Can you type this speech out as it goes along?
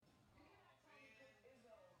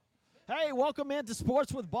Hey, welcome into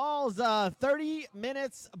Sports with Balls. 30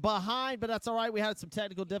 minutes behind, but that's all right. We had some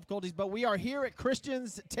technical difficulties, but we are here at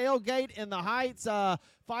Christian's Tailgate in the Heights. 5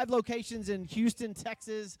 locations in Houston,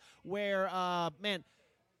 Texas, where,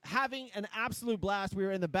 having an absolute blast. We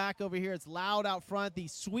are in the back over here. It's loud out front. The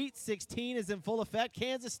Sweet 16 is in full effect.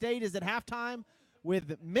 Kansas State is at halftime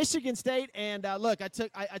with Michigan State. And look, I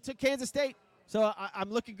took Kansas State, so I'm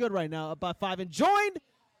looking good right now, up by 5. And joined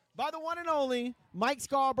by the one and only Mike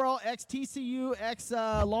Scarborough, ex-TCU,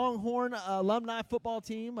 ex-Longhorn alumni football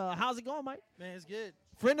team. How's it going, Mike? Man, it's good.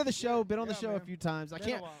 Friend of the show, been on the show man. a few times.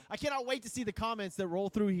 Been a while. I cannot wait to see the comments that roll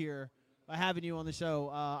through here by having you on the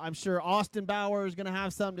show. I'm sure Austin Bauer is going to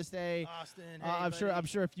have something to say. Austin, hey, I'm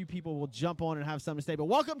sure a few people will jump on and have something to say. But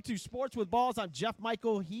welcome to Sports with Balls. I'm Jeff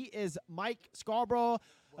Michael. He is Mike Scarborough.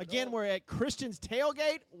 Again, we're at Christian's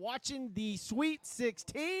Tailgate watching the Sweet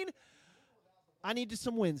 16. I need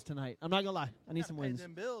some wins tonight. I'm not gonna lie. I need some wins.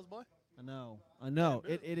 Them bills, boy. I know.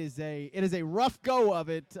 It is a rough go of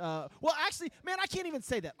it. Well, actually, man, I can't even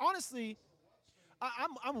say that. Honestly,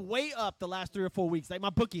 I'm way up the last 3 or 4 weeks. Like my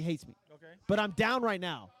bookie hates me. Okay. But I'm down right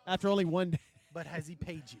now after only one day. But has he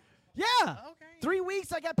paid you? Yeah. Okay. 3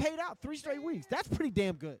 weeks I got paid out. 3 straight weeks. That's pretty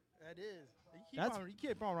damn good. That is. You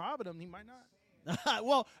keep on robbing him, he might not.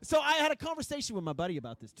 Well, so I had a conversation with my buddy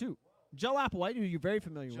about this too. Joe Applewhite, who you're very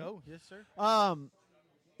familiar with. Joe, yes, sir.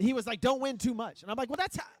 He was like, don't win too much. And I'm like, well,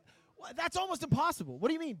 that's almost impossible. What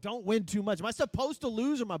do you mean, don't win too much? Am I supposed to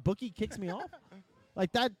lose or my bookie kicks me off?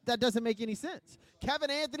 Like, that doesn't make any sense.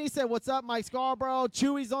 Kevin Anthony said, what's up, Mike Scarborough?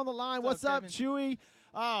 Chewy's on the line. What's up, Chewy?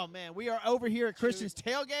 Oh, man, we are over here at Christian's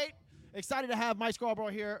Tailgate. Excited to have Mike Scarborough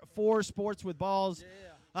here for Sports with Balls.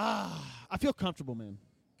 Yeah. I feel comfortable, man.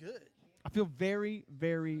 Good. I feel very,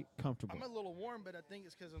 very comfortable. I'm a little warm, but I think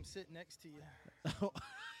it's because I'm sitting next to you.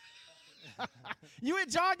 You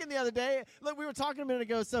went jogging the other day. Look, we were talking a minute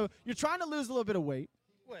ago. So you're trying to lose a little bit of weight.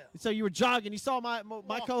 Well, So you were jogging. You saw my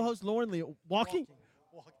co-host Lauren Lee walking.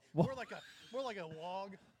 More like a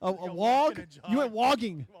wog. A Like a wog? walk and a jog. You went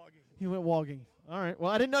wogging. Wogging. You went wogging. All right.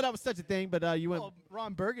 Well, I didn't know that was such a thing, but you went. Well,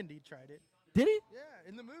 Ron Burgundy tried it. Did he? Yeah,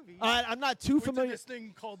 in the movie. I'm not too Went to familiar. this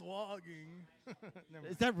thing called wogging. Never Is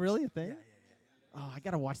mind. that really a thing? Yeah. Oh, I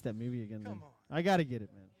gotta watch that movie again. Come man. on. I gotta get it,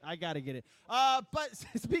 man. I gotta get it. But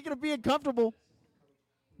speaking of being comfortable,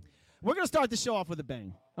 we're gonna start the show off with a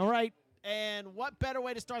bang. All right. And what better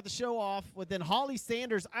way to start the show off than Holly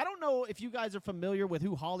Sanders? I don't know if you guys are familiar with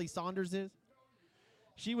who Holly Saunders is.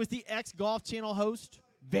 She was the ex-Golf Channel host.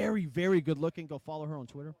 Very, very good looking. Go follow her on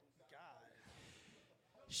Twitter.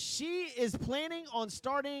 She is planning on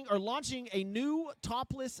starting or launching a new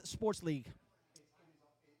topless sports league.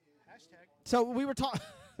 Hashtag. So we were talking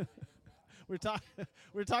we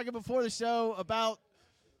were talking before the show about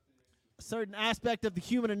a certain aspect of the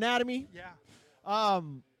human anatomy. Yeah.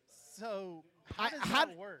 So how does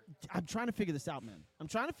that work? I'm trying to figure this out, man. I'm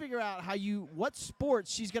trying to figure out what sports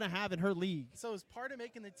she's gonna have in her league. So as part of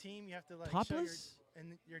making the team, you have to like Topless?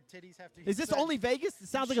 and your titties have to. Is this only Vegas? It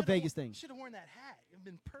sounds like a Vegas thing. Should have worn that hat. It'd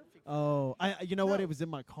been perfect. Oh, you know what? No. It was in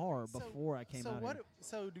my car before I came out here.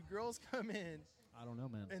 So do girls come in I don't know,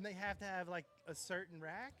 man. and they have to have like a certain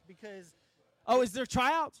rack because? Oh, is there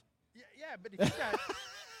tryouts? Yeah, but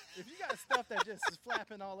if you got stuff that just is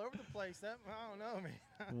flapping all over the place, that I don't know,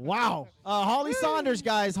 man. Wow. Holly Saunders,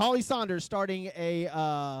 guys. Holly Saunders starting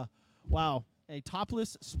a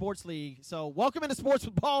topless sports league. So welcome into Sports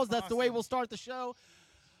with Balls. That's the way we'll start the show.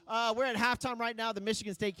 We're at halftime right now, the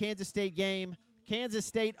Michigan State-Kansas State game. Kansas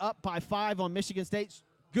State up by 5 on Michigan State.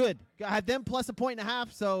 Good. I had them plus a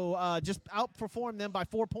 1.5, so just outperform them by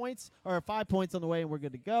 4 points or 5 points on the way, and we're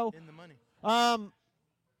good to go. In the money.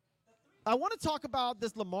 I want to talk about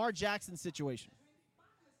this Lamar Jackson situation.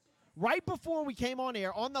 Right before we came on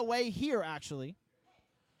air, on the way here actually,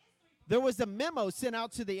 there was a memo sent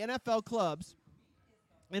out to the NFL clubs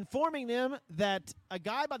informing them that a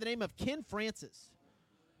guy by the name of Ken Francis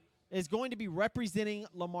is going to be representing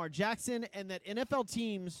Lamar Jackson and that NFL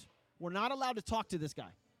teams were not allowed to talk to this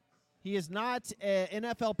guy. He is not an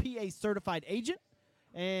NFLPA certified agent,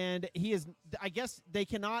 and he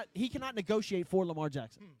cannot negotiate for Lamar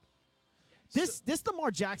Jackson. This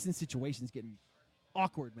Lamar Jackson situation is getting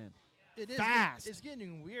awkward, man. It is fast. It's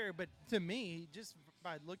getting weird, but to me, just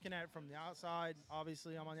by looking at it from the outside,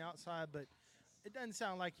 obviously I'm on the outside, but it doesn't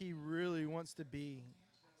sound like he really wants to be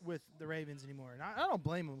with the Ravens anymore. And I don't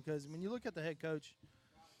blame him because when you look at the head coach,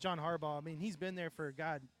 John Harbaugh, I mean, he's been there for,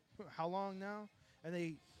 God, how long now? And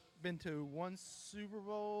they've been to one Super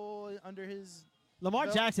Bowl under his Lamar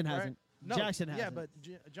belt, Jackson right? hasn't. No, Jackson has yeah, it. but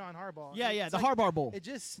John Harbaugh. Yeah, It's the like, Harbaugh Bowl. It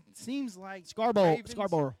just seems like Scarborough Ravens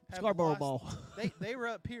have Scarborough lost- Bowl. They were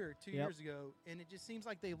up here 2 Yep. years ago, and it just seems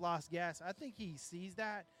like they've lost gas. I think he sees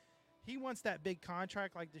that. He wants that big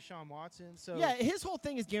contract like Deshaun Watson. So Yeah, his whole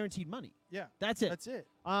thing is guaranteed money. yeah, That's it. That's it.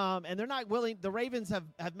 And they're not willing. The Ravens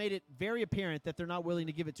have made it very apparent that they're not willing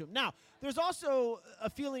to give it to him. Now, there's also a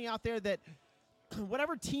feeling out there that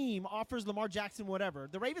whatever team offers Lamar Jackson whatever,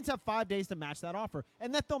 the Ravens have 5 days to match that offer,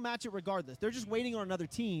 and that they'll match it regardless. They're just waiting on another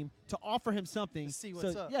team to offer him something. To see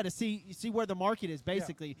what's up. Yeah, to see where the market is,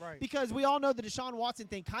 basically. right. Because we all know the Deshaun Watson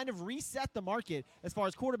thing kind of reset the market as far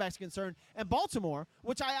as quarterbacks are concerned. And Baltimore,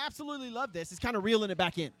 which I absolutely love this, is kind of reeling it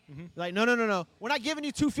back in. Like, no. We're not giving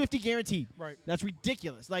you $250 guaranteed. Right. That's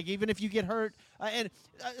ridiculous. Like, even if you get hurt, and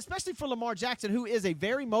especially for Lamar Jackson, who is a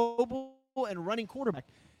very mobile and running quarterback,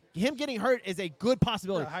 him getting hurt is a good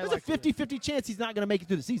possibility. Yeah, high There's a likelihood. 50-50 chance he's not going to make it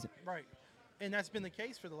through the season. Right. And that's been the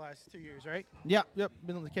case for the last 2 years, right? Yeah. Yep,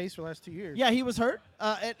 been the case for the last 2 years. Yeah, he was hurt.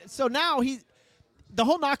 And so now the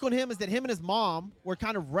whole knock on him is that him and his mom were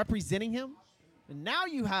kind of representing him. And now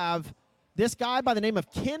you have this guy by the name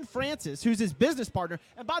of Ken Francis, who's his business partner.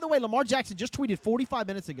 And by the way, Lamar Jackson just tweeted 45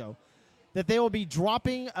 minutes ago that they will be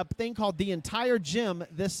dropping a thing called The Entire Gym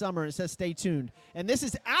this summer. It says stay tuned. And this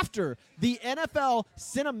is after the NFL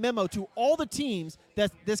sent a memo to all the teams that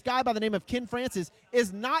this guy by the name of Ken Francis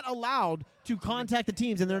is not allowed to contact the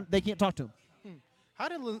teams, and they can't talk to him. How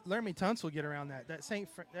did Laramie Tunsil get around that? That Saint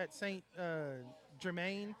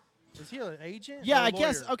Germain, is he an agent? Yeah, or a I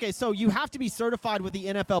guess. lawyer? Okay, so you have to be certified with the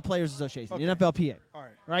NFL Players Association, Okay. the NFLPA. All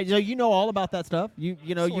right. Right, so you know all about that stuff. You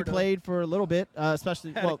know you Sort of. played for a little bit,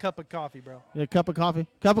 especially Had a cup of coffee, bro. a cup of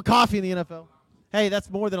coffee in the NFL. Hey, that's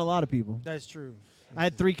more than a lot of people. That's true. I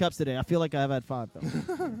had 3 cups today. I feel like I've had 5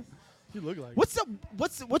 though. You look like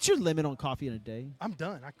What's your limit on coffee in a day? I'm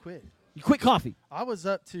done. I quit. You quit coffee. I was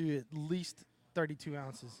up to at least 32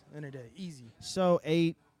 ounces in a day. Easy. So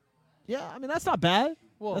 8. Yeah, I mean that's not bad.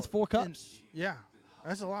 Well, that's 4 cups. and- yeah,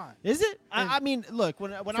 that's a lot. Is it? and I mean, look,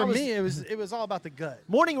 when I For was me, it was all about the gut.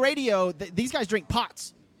 morning radio, these guys drink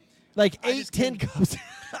pots, like I 8, just 10 couldn't- cups.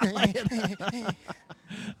 I'm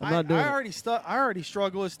not doing I it. already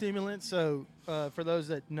struggle with stimulants. So for those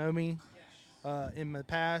that know me in the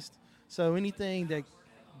past, so anything that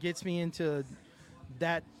gets me into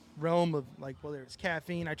that realm of like whether it's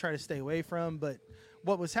caffeine, I try to stay away from. But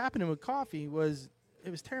what was happening with coffee was it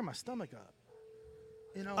was tearing my stomach up.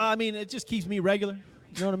 You know, I mean, it just keeps me regular.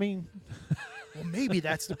 You know what I mean? well, maybe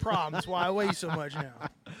that's the problem. That's why I weigh so much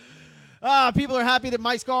now. People are happy that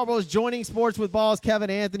Mike Scarborough is joining Sports with Balls. Kevin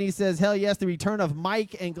Anthony says, hell yes, the return of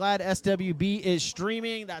Mike, and glad SWB is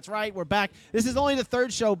streaming. That's right, we're back. This is only the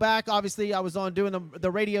 3rd show back. Obviously, I was on doing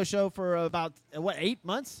the radio show for about, 8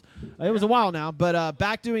 months? It was a while now, but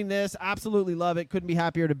back doing this. Absolutely love it. Couldn't be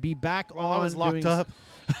happier to be back Well, on. I was locked doing- up,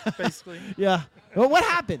 basically. Yeah. Well, what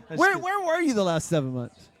happened? That's Where good. were you the last 7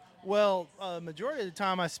 months? Well, majority of the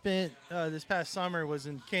time I spent this past summer was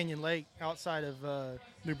in Canyon Lake outside of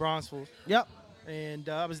New Braunfels. Yep. And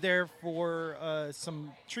I was there for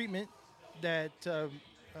some treatment that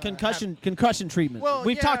Concussion treatment. Well,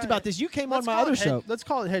 We've yeah, talked about this. You came on let's my call other it head- show. Let's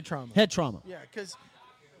call it head trauma. Head trauma. Yeah, because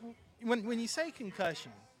when you say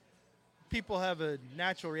concussion, people have a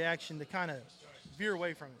natural reaction to kind of veer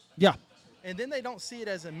away from it, Yeah. and then they don't see it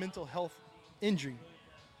as a mental health injury.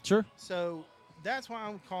 Sure. So that's why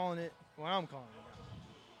I'm calling it what I'm calling it.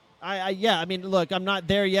 I mean, look, I'm not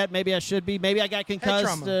there yet. Maybe I should be. Maybe I got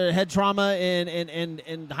concussed, head trauma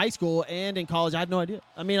in high school and in college. I had no idea.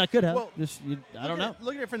 I mean, I could have. Well, I don't know.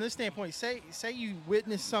 Look at it from this standpoint. Say you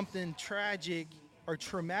witness something tragic or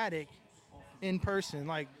traumatic in person,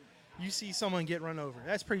 like you see someone get run over.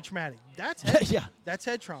 That's pretty traumatic. That's head, Yeah. That's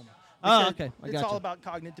head trauma. Oh, Because okay. I It's gotcha. all about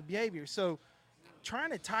cognitive behavior. So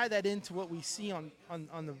trying to tie that into what we see on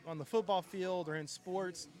the football field or in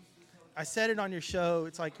sports. I said it on your show.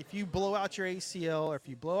 It's like if you blow out your ACL or if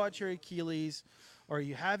you blow out your Achilles or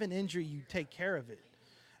you have an injury, you take care of it.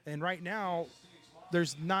 And right now,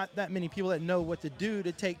 there's not that many people that know what to do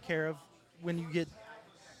to take care of when you get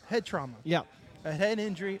head trauma, Yeah. a head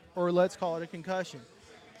injury, or let's call it a concussion.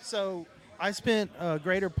 So I spent a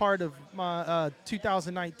greater part of my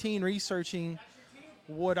 2019 researching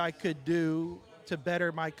what I could do to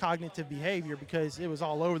better my cognitive behavior because it was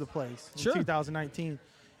all over the place in Sure. 2019.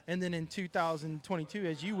 And then in 2022,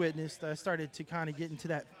 as you witnessed, I started to kind of get into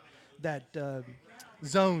that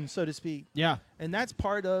zone, so to speak. Yeah. And that's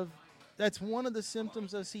one of the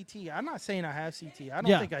symptoms of CT. I'm not saying I have CT. I don't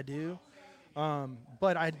Yeah. think I do.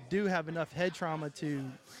 But I do have enough head trauma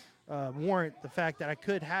to warrant the fact that I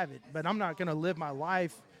could have it. But I'm not going to live my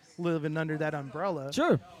life living under that umbrella.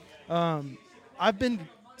 Sure. I've been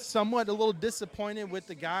somewhat a little disappointed with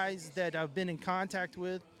the guys that I've been in contact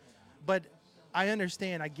with, but I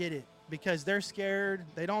understand. I get it because they're scared.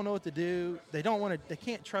 They don't know what to do. They don't want to. They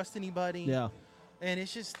can't trust anybody. Yeah. And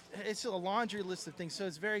it's a laundry list of things. So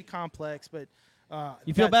it's very complex. But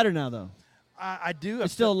You feel better now, though. I do.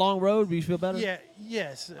 It's still a long road, but you feel better? Yeah.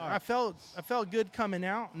 Yes. All right. I felt good coming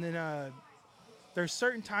out, and then there's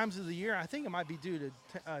certain times of the year. I think it might be due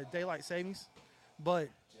to daylight savings, but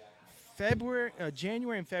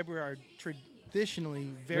January and February are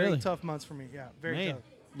traditionally very Really? tough months for me. Yeah, very Man. tough.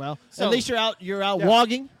 Well, So- at least you're out Yeah.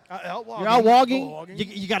 walking. Out walking. You're out walking. Walking.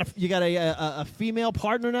 You got a female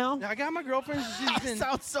partner now? I got my girlfriend. She's That been.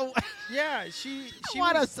 sounds so. Yeah, she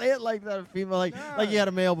Why'd I was- say it like that? A female, like Nah. you had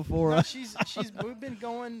a male before. No, we've been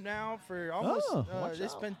going now for almost. watch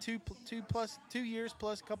It's out. been 2 years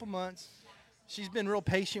plus a couple months. She's been real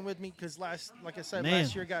patient with me because like I said, Man,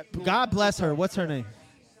 last year got. God bless her. What's her name?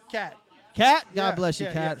 Cat. Kat. God Yeah, bless you,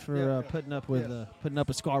 yeah, Kat, yeah, for yeah. putting up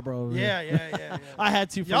with Scarborough. over there. Yeah. I had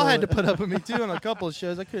to. For Y'all a had to little- put up with me too on a couple of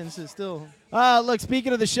shows. I couldn't sit still. Look,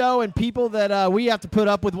 speaking of the show and people that we have to put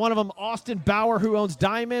up with, one of them, Austin Bauer, who owns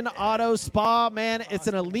Diamond Auto Spa. Man, it's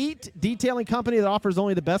an elite detailing company that offers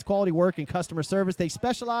only the best quality work and customer service. They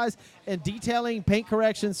specialize in detailing, paint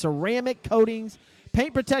correction, ceramic coatings,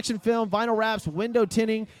 paint protection film, vinyl wraps, window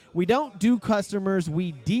tinting. We don't do customers,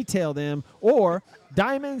 we detail them, or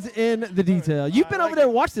diamonds in the detail. You've been I over like there it.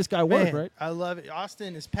 and watched this guy work, Man, right? I love it.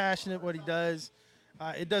 Austin is passionate what he does.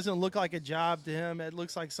 It doesn't look like a job to him. It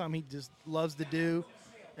looks like something he just loves to do.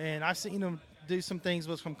 And I've seen him do some things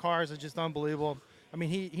with some cars that's just unbelievable. I mean,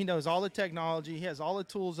 he knows all the technology. He has all the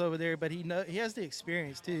tools over there, but he has the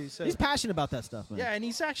experience too. So He's passionate about that stuff, man. yeah, and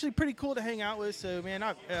he's actually pretty cool to hang out with. So man,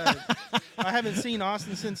 I haven't seen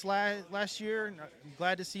Austin since last year. And I'm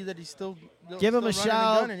glad to see that he's still Give him a still running and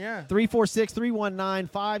shout. gunning, yeah.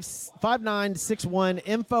 346-319-5961.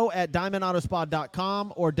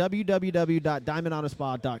 info@diamondautospa.com or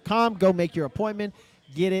www.diamondautospa.com. Go make your appointment.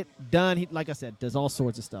 Get it done. He, like I said, does all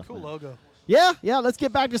sorts of stuff. Cool man. logo. Yeah. Let's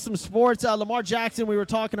get back to some sports. Lamar Jackson, we were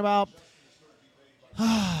talking about.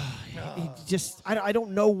 He just, I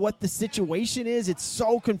don't know what the situation is. It's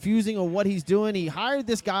so confusing on what he's doing. He hired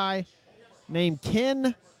this guy named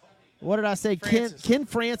Ken. What did I say? Francis. Ken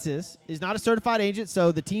Francis is not a certified agent,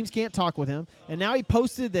 so the teams can't talk with him. And now he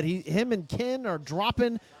posted that him and Ken are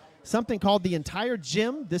dropping something called the entire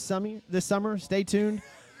gym this summer. Stay tuned.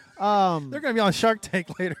 They're going to be on Shark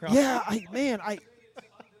Tank later on. Yeah,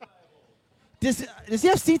 Does he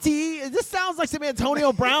have CTE? This sounds like some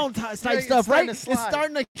Antonio Brown type it's stuff, starting right? to slide. It's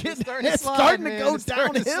starting to get. It's slide, starting to man. go It's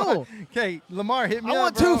starting to downhill. slide. Okay, Lamar, hit me I up,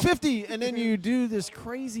 want bro. 250, and then you do this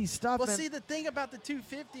crazy stuff. Well, and- see, the thing about the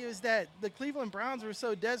 250 is that the Cleveland Browns were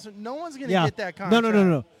so desperate. No one's going to yeah. get that contract.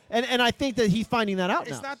 No. And I think that he's finding that out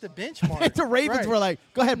It's now. not the benchmark. The Ravens Right. were like,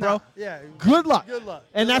 "Go ahead, bro. No, yeah. Good luck." Good luck.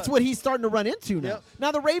 And Good that's luck. what he's starting to run into now. Yep.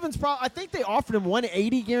 Now the Ravens, I think they offered him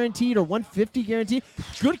 180 guaranteed or 150 guaranteed.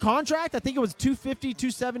 Good contract. I think it was 250,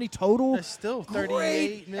 270 total. That's still Great.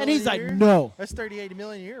 38 million And he's a like, year. no. That's 38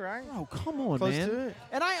 million a year, right? Oh, come on, Close man. to it.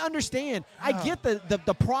 And I understand. I get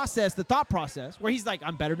the process, the thought process, where he's like,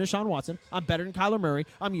 I'm better than Deshaun Watson. I'm better than Kyler Murray.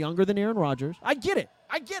 I'm younger than Aaron Rodgers. I get it.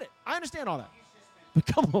 I understand all that. But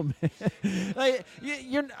come on, man. Like,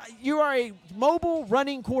 you are a mobile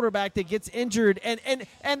running quarterback that gets injured. And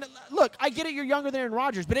look, I get it. You're younger than Aaron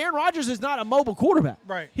Rodgers. But Aaron Rodgers is not a mobile quarterback.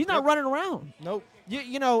 Right. He's not Yep. running around. Nope.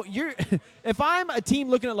 You're if I'm a team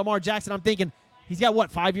looking at Lamar Jackson, I'm thinking he's got, what,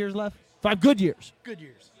 5 years left? 5 good years. Good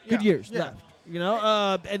years. Good Yeah. years Yeah. left.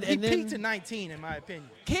 And He then peaked at 19, in my opinion.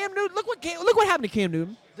 Cam Newton. Look what happened to Cam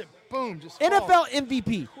Newton. Boom, just NFL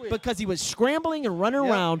MVP Quick. because he was scrambling and running Yep.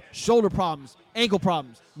 around, shoulder problems, ankle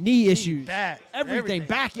problems, knee issues, back, everything.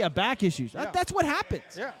 Back issues. Yeah. That's what happens.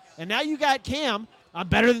 Yeah. And now you got Cam. I'm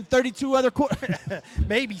better than 32 other quarterbacks.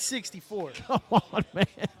 Maybe 64. Come on, man.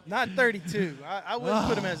 Not 32. I wouldn't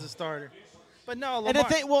put him as a starter. But no, Lamar. And the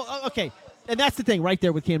thing, okay, and that's the thing right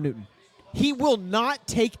there with Cam Newton. He will not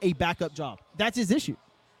take a backup job. That's his issue.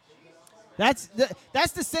 That's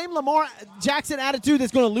the same Lamar Jackson attitude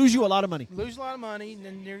that's going to lose you a lot of money. lose a lot of money, and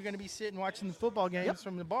then you're going to be sitting watching the football games Yep.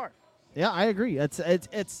 from the bar. Yeah, I agree. It's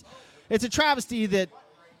a travesty that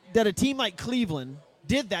a team like Cleveland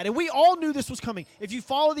did that, and we all knew this was coming. If you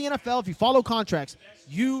follow the NFL, if you follow contracts,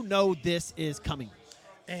 you know this is coming.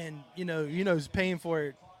 And you know who's paying for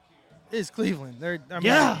it is Cleveland.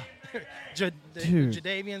 Yeah. Dude.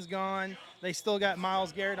 Jadeveon's gone. They still got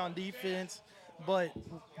Myles Garrett on defense, but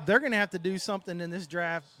they're going to have to do something in this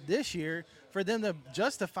draft this year for them to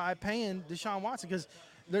justify paying Deshaun Watson, because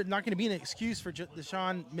there's not going to be an excuse for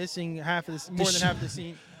Deshaun missing more than half the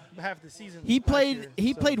season. half the season. He last played. year,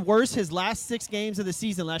 He so. played worse his last 6 games of the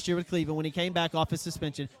season last year with Cleveland when he came back off his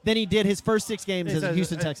suspension than he did his first 6 games as a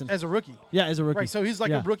Houston Texan. As a rookie. Yeah, as a rookie. Right, so he's like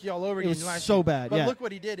Yeah. a rookie all over It again was last so year. bad, But yeah. look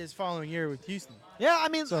what he did his following year with Houston. Yeah, I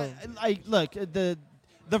mean, So- look, the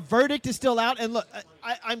verdict is still out, and look,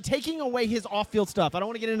 I'm taking away his off-field stuff. I don't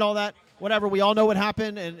want to get into all that. Whatever, we all know what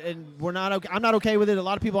happened, and we're not. Okay. I'm not okay with it. A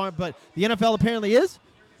lot of people aren't, but the NFL apparently is.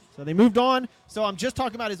 So they moved on. So I'm just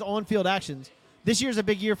talking about his on-field actions. This year's a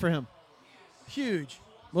big year for him. Huge.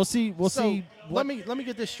 We'll see. We'll So, see. Let me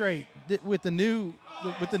get this straight. With the new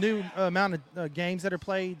amount of games that are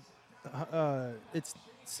played, it's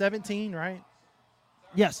 17, right?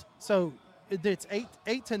 Yes. So it's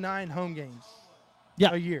 8 to 9 home games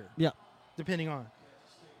Yeah. a year, Yeah. depending on.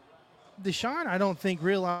 Deshaun, I don't think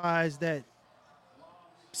realized that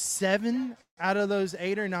 7 out of those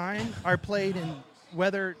 8 or 9 are played in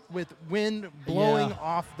weather with wind blowing Yeah.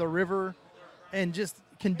 off the river and just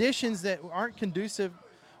conditions that aren't conducive.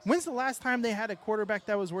 When's the last time they had a quarterback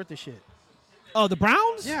that was worth a shit? Oh, the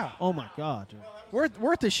Browns? Yeah. Oh my God. Dude.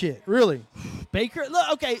 Worth a shit, really. Baker. Look,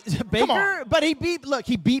 okay, Baker, on. but he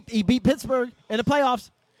beat Pittsburgh in the playoffs.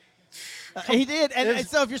 He did, and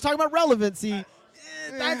so if you're talking about relevancy,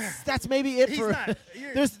 that's maybe it He's for. not-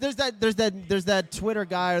 there's that Twitter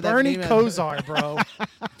guy or that Bernie meme- Kosar, bro.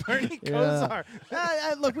 Bernie Yeah.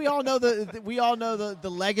 Kosar. Look, we all know the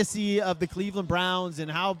legacy of the Cleveland Browns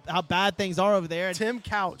and how bad things are over there. And Tim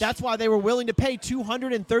Couch. that's why they were willing to pay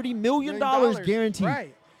 $230 million $1 guaranteed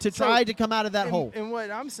right. to So- try to come out of that and, hole. And what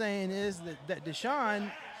I'm saying is that Deshaun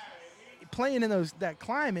playing in that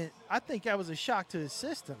climate, I think that was a shock to his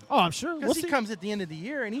system. Oh, I'm sure. Because We'll he see. comes at the end of the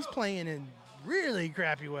year and he's playing in really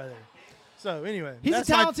crappy weather. So anyway, He's a that's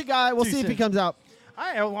my talented guy. We'll 2 see if he cents. comes out.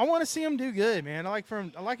 I want to see him do good, man. I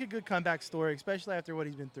like a good comeback story, especially after what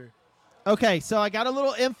he's been through. Okay, so I got a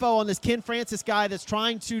little info on this Ken Francis guy that's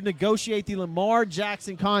trying to negotiate the Lamar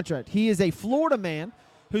Jackson contract. He is a Florida man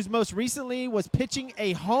who's most recently was pitching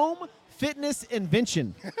a home fitness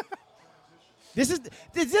invention. Does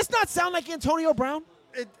this not sound like Antonio Brown?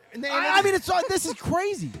 I mean, this is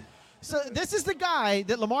crazy. So this is the guy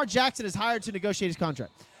that Lamar Jackson has hired to negotiate his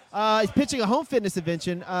contract. He's pitching a home fitness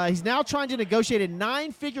invention. He's now trying to negotiate a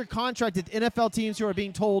 9-figure contract with NFL teams who are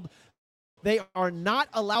being told they are not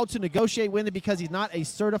allowed to negotiate with him because he's not a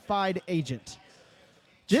certified agent.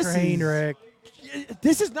 Train wreck.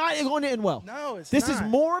 This is not going to end well. No, it's This not. is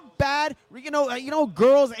more bad. You know,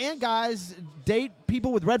 girls and guys date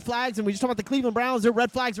people with red flags, and we just talked about the Cleveland Browns. Their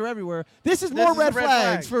red flags are everywhere. This is This more is a red red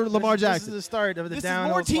flags flag. for Lamar This Jackson. is the start of the This down.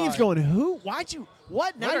 is more teams going, who? Why'd you?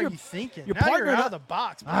 What? Now What are you're you thinking? You're Now you're partnering out up- of the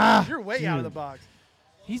box, bro. Ah, You're way out of the dude. box.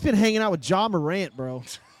 He's been hanging out with John Morant, bro.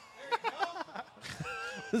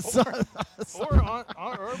 So-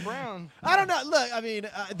 Or Brown. I don't know. Look, I mean,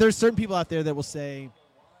 there's certain people out there that will say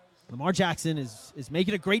Lamar Jackson is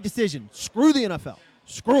making a great decision. Screw the NFL.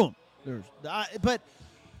 Screw him. But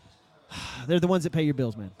they're the ones that pay your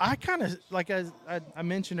bills, man. I kind of, like as I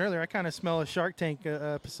mentioned earlier, I kind of smell a Shark Tank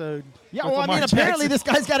episode. Yeah, with well, I Lamar mean, apparently Jackson. this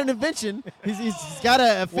guy's got an invention. He's got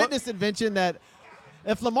a fitness invention that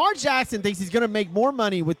if Lamar Jackson thinks he's going to make more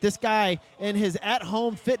money with this guy and his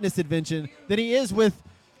at-home fitness invention than he is with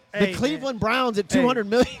the Hey, Cleveland Browns at $200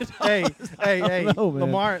 million. Hey, know,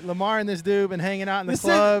 man. Lamar and this dude been hanging out in the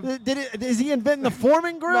club. Is he inventing the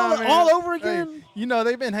Foreman grill Nah, man. all over Hey, again? you know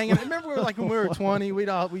they've been hanging. Remember, when we were 20, we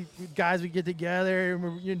guys would get together and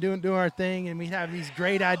we're doing our thing, and we have these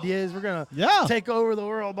great ideas. We're gonna take over the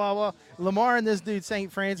world, blah blah. Lamar and this dude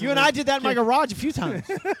St. Francis. You and I did that in my garage a few times.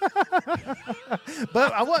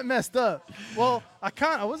 But I wasn't messed up. Well,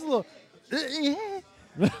 I was a little.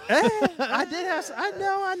 I did have. I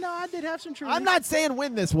know. I did have some truth. I'm not saying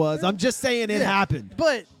when this was. I'm just saying it happened.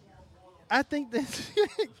 But I think that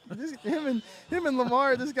him and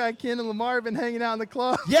Lamar, this guy Ken and Lamar have been hanging out in the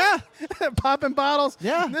club. Yeah. Popping bottles.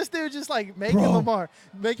 Yeah. And this dude just like making Bro, Lamar.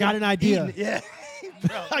 got an idea. Eating, yeah.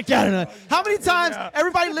 Bro. I got it. How many times,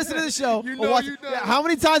 everybody listen to the show. You or know watch you it. know. Yeah, how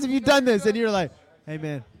many times have you done this and you're like, hey,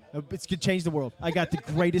 man, it's going to change the world. I got the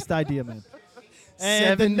greatest idea, man.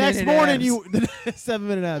 And the next 7-minute morning, abs.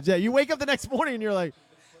 7-minute abs. Yeah, you wake up the next morning and you're like,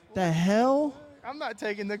 the hell? I'm not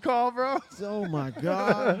taking the call, bro. Oh, my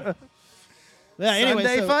God. Yeah, anyway,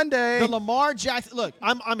 Sunday, so fun day. The Lamar Jackson. Look,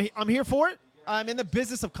 I'm here for it. I'm in the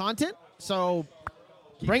business of content, so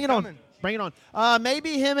bring it on. coming. Bring it on.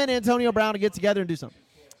 Maybe him and Antonio Brown will get together and do something.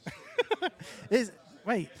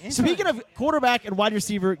 Speaking of quarterback and wide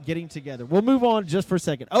receiver getting together, we'll move on just for a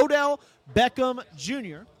second. Odell Beckham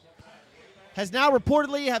Jr. has now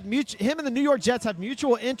reportedly him and the New York Jets have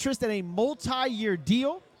mutual interest in a multi-year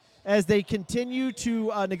deal as they continue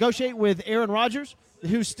to negotiate with Aaron Rodgers,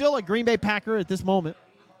 who's still a Green Bay Packer at this moment.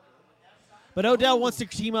 But Odell wants to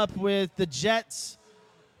team up with the Jets,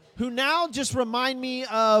 who now just remind me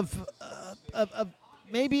of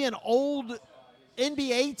maybe an old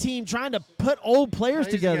NBA team trying to put old players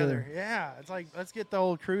together. Yeah, it's like let's get the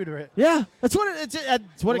old crew to it. Yeah, that's what it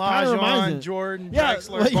kind of reminds me. Jordan,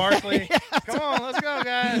 Drexler, Barkley. Yeah. Come on, let's go,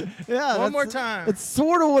 guys. Yeah, one more time. It's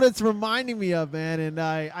sort of what it's reminding me of, man. And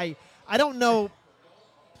I don't know.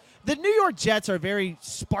 The New York Jets are a very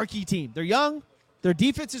sparky team. They're young. Their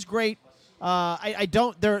defense is great. They're a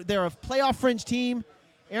playoff fringe team.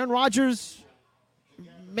 Aaron Rodgers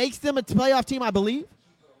makes them a playoff team, I believe.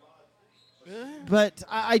 But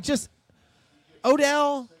I just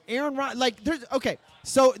Odell, Aaron Rodgers, okay.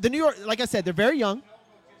 So the New York, like I said, they're very young.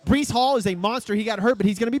 Breece Hall is a monster. He got hurt, but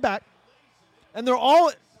he's going to be back. And they're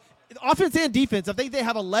all offense and defense. I think they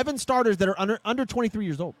have 11 starters that are under 23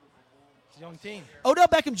 years old. It's a young team. Odell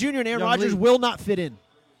Beckham Jr. and Aaron Rodgers will not fit in.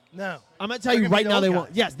 No. I'm going to tell you right now they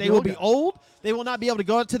won't. Yes, they will be old. They will not be able to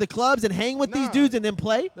go out to the clubs and hang with these dudes and then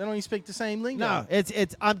play. They don't even speak the same lingo. No,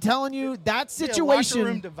 it's. I'm telling you, that situation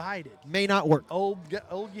locker room divided. May not work. Old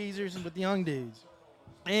geezers with the young dudes.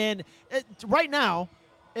 And right now,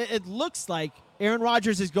 it looks like Aaron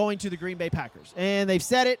Rodgers is going to the Green Bay Packers. And they've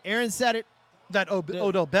said it. Aaron said it. That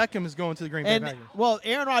Odell Beckham is going to the Green Bay Packers. Well,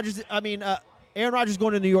 Aaron Rodgers is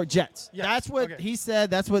going to the New York Jets. Yes. That's what he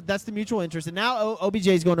said. That's the mutual interest. And now OBJ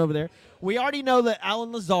is going over there. We already know that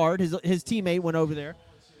Alan Lazard, his teammate, went over there.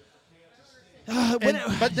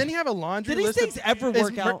 But then you have a laundry list. Did these things ever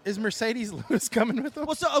work out? Is Mercedes Lewis coming with them?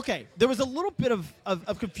 Well, there was a little bit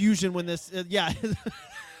of confusion when this.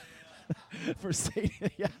 Mercedes,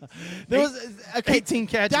 yeah. There was 18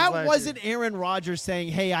 catches. That wasn't Aaron Rodgers saying,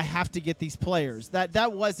 "Hey, I have to get these players."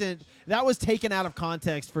 That was taken out of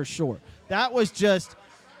context for sure. That was just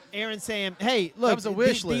Aaron saying, "Hey, look, that was a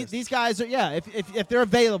wish list. These guys are if they're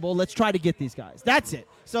available, let's try to get these guys." That's it.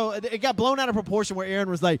 So it got blown out of proportion where Aaron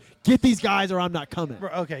was like, "Get these guys or I'm not coming."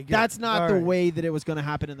 Okay, good. That's not the way that it was going to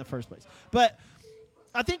happen in the first place. But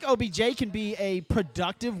I think OBJ can be a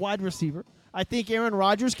productive wide receiver. I think Aaron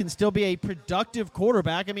Rodgers can still be a productive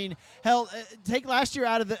quarterback. I mean, hell, take last year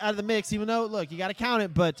out of the mix, even though, look, you got to count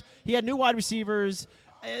it, but he had new wide receivers.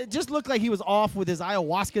 It just looked like he was off with his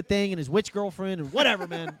ayahuasca thing and his witch girlfriend and whatever,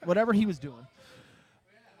 man, whatever he was doing.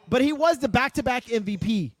 But he was the back-to-back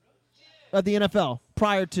MVP of the NFL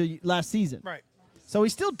prior to last season. Right. So he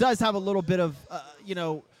still does have a little bit of,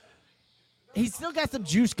 he's still got some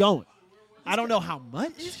juice going. I don't know how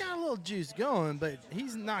much. He's got a little juice going, but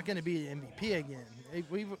he's not going to be the MVP again.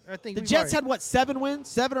 I think the Jets had, 7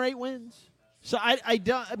 or 8 wins? So I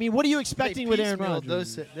don't. I mean, what are you expecting with Aaron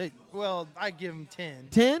Rodgers? I give him 10.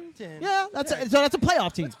 10? 10. Yeah, so that's a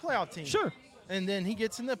playoff team. That's a playoff team. Sure. And then he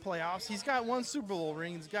gets in the playoffs. He's got 1 Super Bowl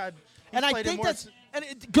ring. Good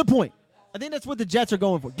point. I think that's what the Jets are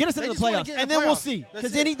going for. Get us into the playoffs, and then we'll see.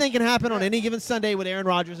 Because anything can happen on any given Sunday with Aaron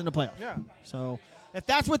Rodgers in the playoffs. Yeah. So if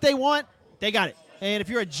that's what they want, they got it. And if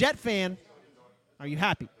you're a Jet fan, are you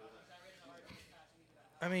happy?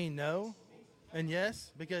 I mean, no. And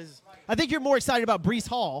yes, because I think you're more excited about Breece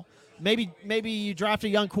Hall. Maybe you draft a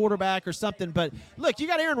young quarterback or something. But look, you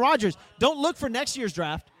got Aaron Rodgers. Don't look for next year's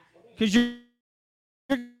draft because you're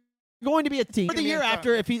going to be a team. For the year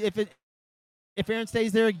after, if Aaron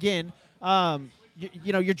stays there again,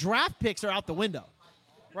 your draft picks are out the window.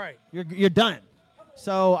 Right. You're done.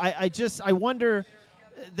 So I wonder.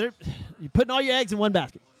 You're putting all your eggs in one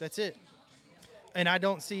basket. That's it. And I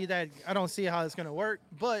don't see that. I don't see how it's going to work,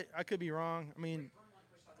 but I could be wrong. I mean,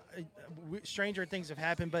 stranger things have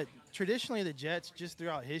happened, but traditionally the Jets, just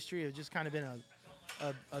throughout history, have just kind of been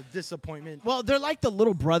a disappointment. Well, they're like the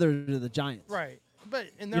little brother to the Giants. Right.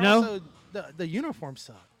 And they're also the uniforms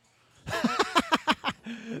suck.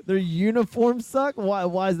 Their uniforms suck?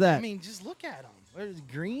 Why is that? I mean, just look at them. It's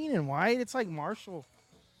green and white. It's like Marshall.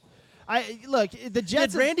 Look, the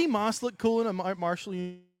Jets. Did Randy Moss look cool in a Marshall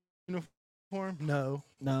uniform? No.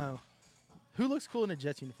 Who looks cool in a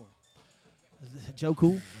Jets uniform? Joe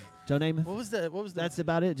Cool, Joe Namath. What was the? That's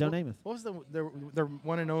about it. Joe Namath. What was their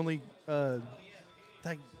one and only?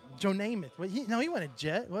 Like Joe Namath. He won a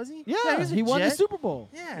Jet, was he? Yeah, he won the Super Bowl.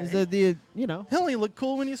 Yeah, he only looked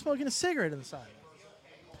cool when he was smoking a cigarette on the side.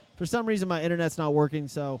 For some reason, my internet's not working,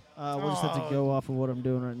 so we'll just have to go off of what I'm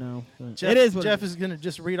doing right now. Jeff is going to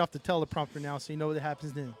just read off the teleprompter now, so you know what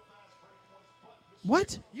happens then.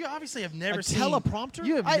 What? You obviously have never seen teleprompter.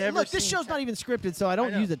 You have never look. This show's not even scripted, so I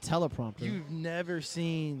don't use a teleprompter. You've never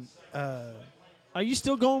seen. Are you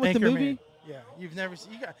still going with the movie? Yeah, you've never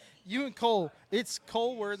seen. You and Cole. It's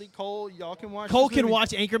Cole worthy. Cole, y'all can watch. Cole can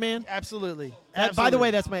watch Anchorman. Absolutely. By the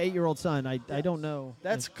way, that's my 8-year-old son. I don't know.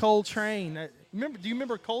 That's Coltrane. Do you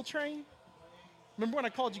remember Coltrane? Remember when I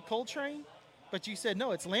called you Coltrane? But you said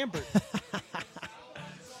no, it's Lambert.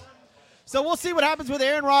 So we'll see what happens with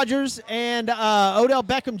Aaron Rodgers and Odell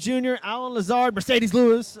Beckham Jr., Alan Lazard, Mercedes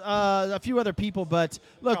Lewis, a few other people. But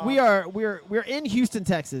look, we're in Houston,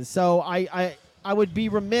 Texas. So I would be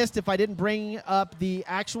remiss if I didn't bring up the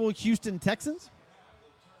actual Houston Texans,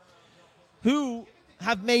 who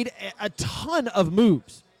have made a ton of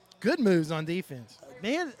moves. Good moves on defense.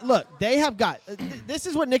 Man, look, they have got this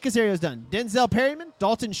is what Nick Caserio's done. Denzel Perryman,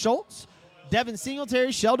 Dalton Schultz, Devin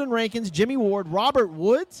Singletary, Sheldon Rankins, Jimmy Ward, Robert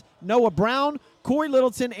Woods, Noah Brown, Corey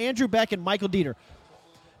Littleton, Andrew Beck, and Michael Dieter.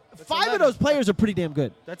 That's 5 11. of those players are pretty damn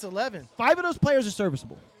good. That's 11. 5 of those players are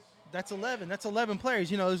serviceable. That's 11. That's 11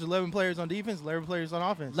 players. You know, there's 11 players on defense, 11 players on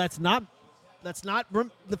offense. Let's not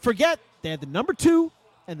forget they had the number 2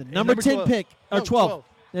 and the number 10 12. pick, or No, 12.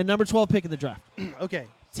 The number 12 pick in the draft. Okay.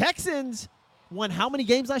 Texans won how many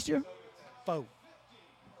games last year? 4.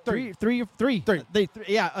 Three.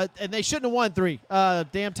 And they shouldn't have won 3.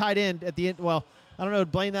 Damn tight end at the end. Well, I don't know.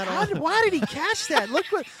 Blame that on. Why did he catch that? Look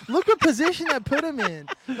what position that put him in.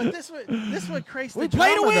 But this what creates the We drama.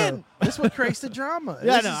 play to win. Though. This what creates the drama.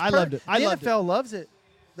 Yeah, This no, is I loved it. I the loved NFL loves it.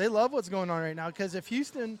 They love what's going on right now because if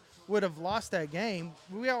Houston would have lost that game,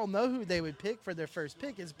 we all know who they would pick for their first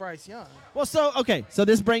pick. It's Bryce Young. Well, so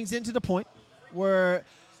this brings into the point where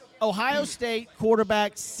Ohio State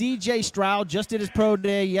quarterback C.J. Stroud just did his pro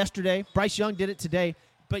day yesterday. Bryce Young did it today.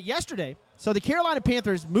 But yesterday, so the Carolina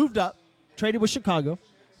Panthers moved up, traded with Chicago.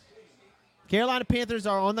 Carolina Panthers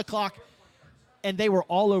are on the clock, and they were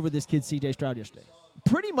all over this kid C.J. Stroud yesterday.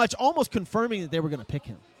 Pretty much almost confirming that they were going to pick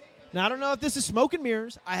him. Now, I don't know if this is smoke and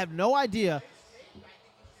mirrors. I have no idea.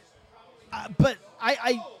 But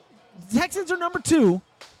Texans are number 2.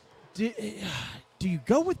 Do you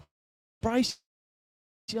go with Bryce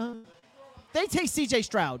Young? They take C.J.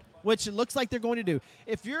 Stroud, which it looks like they're going to do.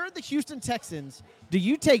 If you're the Houston Texans, do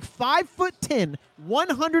you take 5'10",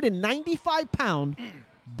 195-pound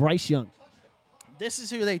Bryce Young? This is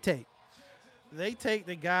who they take. They take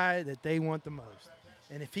the guy that they want the most.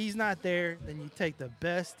 And if he's not there, then you take the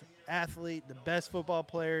best athlete, the best football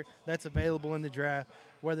player that's available in the draft,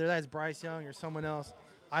 whether that's Bryce Young or someone else.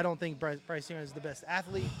 I don't think Bryce Young is the best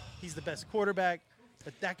athlete. He's the best quarterback.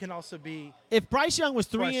 But that can also be. If Bryce Young was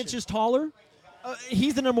 3 question. inches taller,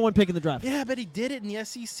 he's the number 1 pick in the draft. Yeah, but he did it in the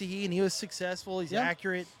SEC, and he was successful. He's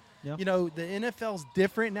accurate. Yeah. You know, the NFL's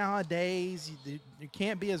different nowadays. You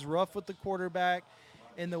can't be as rough with the quarterback.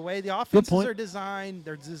 And the way the offenses are designed,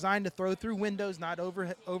 they're designed to throw through windows, not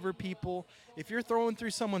over people. If you're throwing through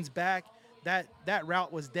someone's back, that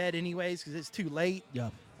route was dead anyways because it's too late. Yeah.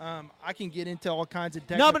 I can get into all kinds of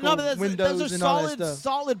technical windows those are and all that stuff.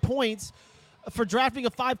 solid points for drafting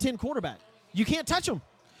a 5'10" quarterback. You can't touch him.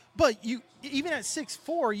 But you even at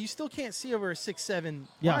 6'4", you still can't see over a 6'7"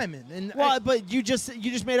 lineman. And but you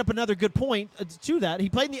just made up another good point to that. He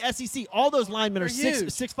played in the SEC. All those linemen are 6'5",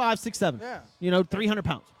 6'7". Yeah. 300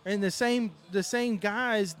 pounds. And the same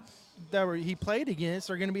guys that he played against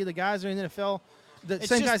are going to be the guys that are in the NFL. The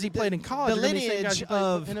same guys he played in college. The lineage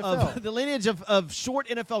the lineage of short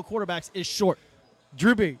NFL quarterbacks is short.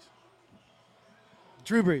 Drew Brees.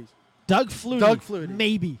 Doug Flutie.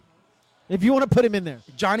 Maybe. If you want to put him in there.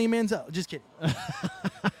 Johnny Manziel. Just kidding.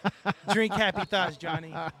 Drink happy thoughts,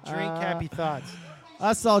 Johnny. Drink happy thoughts.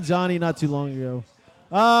 I saw Johnny not too long ago.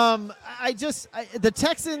 The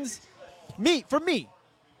Texans,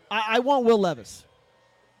 I want Will Levis.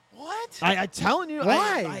 What? I'm telling you.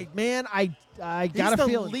 Why? I got a feeling.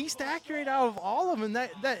 He's the least accurate out of all of them.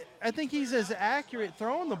 That I think he's as accurate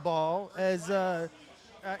throwing the ball as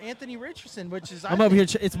Anthony Richardson, which is I'm over here.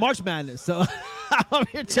 It's March Madness, so I'm over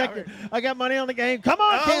here checking. I got money on the game. Come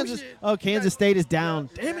on, Kansas. Shit. Kansas State is down.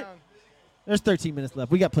 Damn it. There's 13 minutes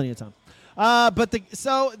left. We got plenty of time.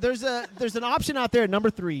 So there's an option out there at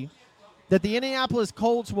number 3 that the Indianapolis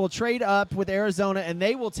Colts will trade up with Arizona, and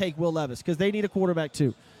they will take Will Levis because they need a quarterback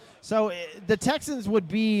too. So the Texans would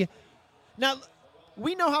be now.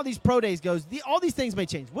 We know how these pro days goes. All these things may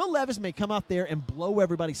change. Will Levis may come out there and blow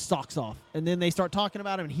everybody's socks off, and then they start talking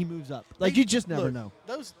about him, and he moves up. You just never know.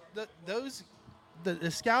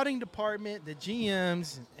 The scouting department, the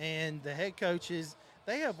GMs, and the head coaches,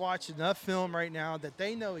 they have watched enough film right now that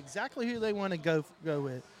they know exactly who they want to go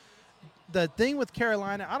with. The thing with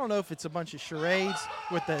Carolina, I don't know if it's a bunch of charades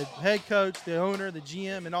with the head coach, the owner, the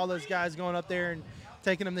GM, and all those guys going up there and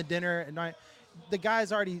taking them to dinner at night. The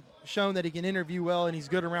guy's already shown that he can interview well and he's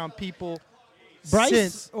good around people.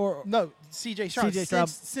 Bryce C.J. Stroud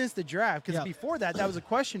since the draft, because before that was a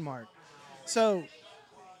question mark. So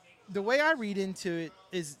the way I read into it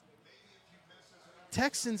is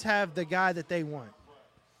Texans have the guy that they want.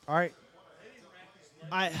 All right.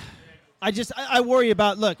 I worry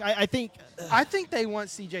about. Look, I think. I think they want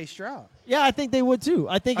C.J. Stroud. Yeah, I think they would too.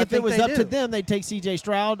 I think if it was up to them, they'd take C.J.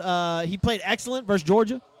 Stroud. He played excellent versus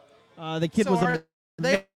Georgia. The kid was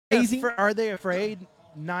amazing. Are they afraid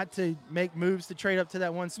not to make moves to trade up to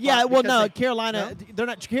that one spot? Yeah, well, no, Carolina. No? They're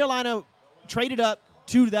not. Carolina traded up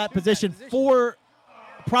to that position for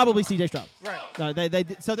probably C.J. Stroud.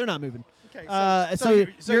 Right. So they're not moving. Okay.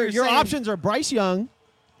 So your options are Bryce Young,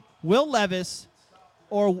 Will Levis,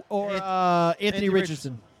 or Anthony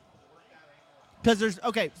Richardson. Because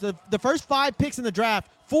so the first 5 picks in the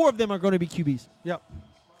draft, 4 of them are going to be QBs. Yep.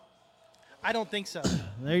 I don't think so.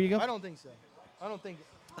 There you go. I don't think so. I don't think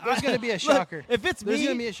there's going to be a shocker. Look, if it's me, there's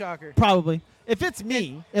going to be a shocker. Probably. If it's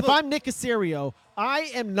me, if I'm Nick Caserio,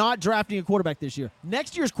 I am not drafting a quarterback this year.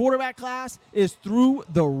 Next year's quarterback class is through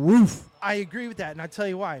the roof. I agree with that, and I'll tell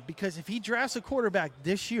you why. Because if he drafts a quarterback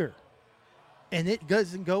this year and it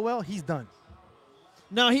doesn't go well, he's done.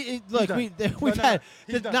 No, we've had.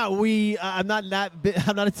 I'm not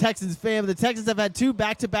a Texans fan, but the Texans have had 2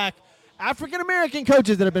 back-to-back African American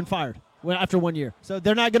coaches that have been fired after 1 year, so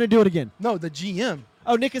they're not going to do it again. No, the GM.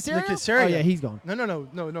 Oh, Nick Caserio? Nick Caserio. Oh yeah, he's gone.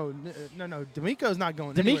 No. D'Amico's not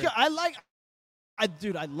going. D'Amico, anywhere. I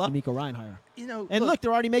love D'Amico Ryan hire. And look,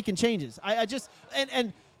 they're already making changes. I just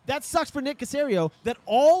and that sucks for Nick Caserio that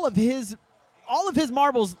all of his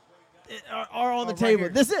marbles are on the table. Here.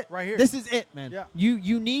 This is it. Right here. This is it, man. Yeah.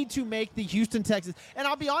 You need to make the Houston Texans. And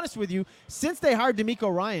I'll be honest with you, since they hired D'Amico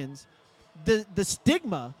Ryans, the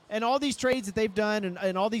stigma and all these trades that they've done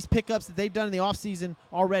and all these pickups that they've done in the offseason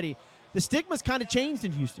already, the stigma's kind of changed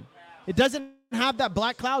in Houston. It doesn't have that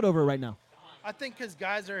black cloud over it right now. I think because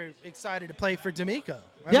guys are excited to play for D'Amico.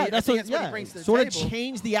 That's what he brings to the table. Sort of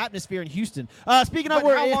changed the atmosphere in Houston. Speaking of,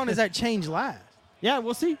 how long does that change last? Yeah,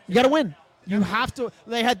 we'll see. You got to win. You have to.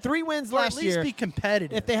 They had 3 wins last year. At least be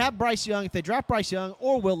competitive. If they have Bryce Young, if they draft Bryce Young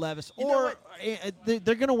or Will Levis,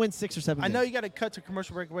 they're going to win 6 or 7 games. I know you got to cut to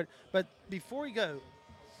commercial break, but before we go,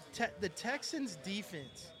 the Texans'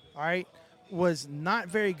 defense, all right, was not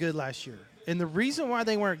very good last year. And the reason why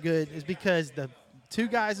they weren't good is because the 2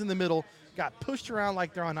 guys in the middle got pushed around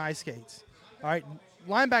like they're on ice skates. All right,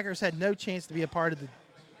 linebackers had no chance to be a part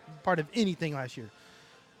of anything last year.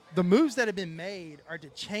 The moves that have been made are to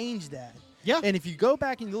change that. Yeah. And if you go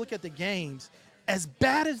back and you look at the games, as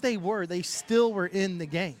bad as they were, they still were in the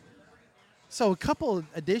game. So a couple of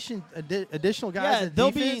additional guys.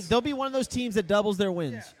 Yeah, they'll be one of those teams that doubles their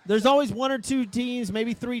wins. Yeah. There's always 1 or 2 teams,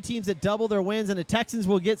 maybe 3 teams that double their wins, and the Texans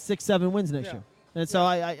will get 6, 7 wins next year. And so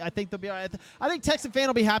I think they'll be all right. I think Texan fan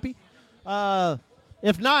will be happy.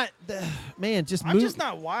 If not, man, I'm just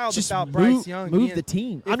not wild about Bryce Young. Move the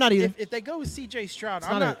team. I'm not either. If they go with C.J. Stroud,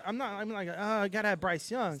 I'm like, I gotta have Bryce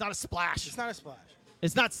Young. It's not a splash. It's not a splash.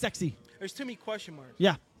 It's not sexy. There's too many question marks.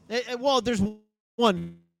 Yeah. Well, there's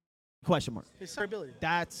one question mark. His ability.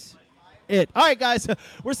 That's it. All right, guys.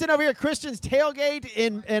 We're sitting over here at Christian's Tailgate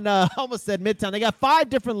in almost said Midtown. They got 5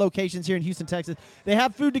 different locations here in Houston, Texas. They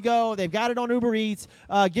have food to go. They've got it on Uber Eats.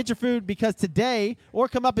 Get your food because today, or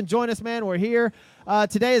come up and join us, man. We're here.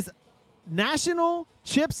 Today is National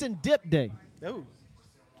Chips and Dip Day. Oh.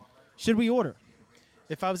 Should we order?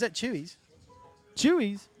 If I was at Chewy's.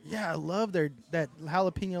 Chewy's? Yeah, I love that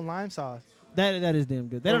jalapeno lime sauce. That is damn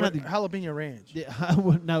good. They don't have the jalapeno ranch. Yeah,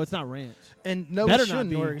 no, it's not ranch. And no, it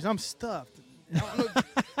shouldn't order because I'm stuffed.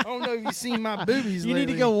 I don't know if you've seen my boobies. You lately.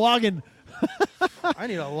 need to go walking. I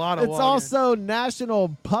need a lot of. It's also National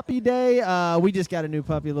Puppy Day. We just got a new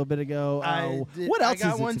puppy a little bit ago. What else? I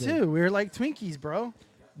got is it one today? too. We were like Twinkies, bro.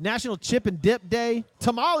 National Chip and Dip Day.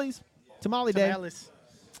 Tamale Day.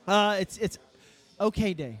 It's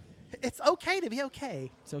okay day. It's okay to be okay.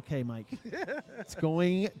 It's okay, Mike. It's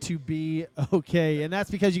going to be okay. And that's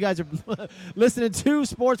because you guys are listening to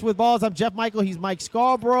Sports with Balls. I'm Jeff Michael. He's Mike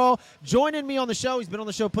Scarborough. Joining me on the show, he's been on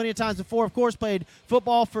the show plenty of times before. Of course, played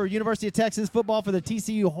football for University of Texas, football for the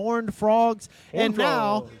TCU Horned Frogs.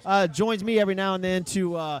 Now joins me every now and then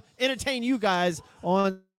to entertain you guys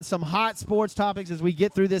on some hot sports topics as we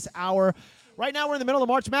get through this hour. Right now, we're in the middle of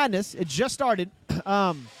March Madness. It just started.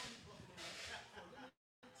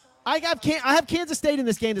 I have Kansas State in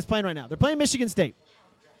this game that's playing right now. They're playing Michigan State,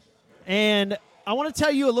 and I want to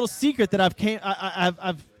tell you a little secret that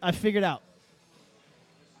I've figured out,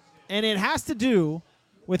 and it has to do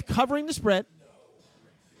with covering the spread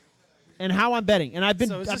and how I'm betting. And I've been.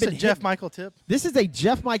 So is this a Jeff Michael tip? This is a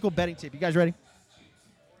Jeff Michael betting tip. You guys ready?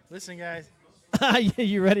 Listen, guys.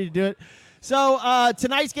 You ready to do it? So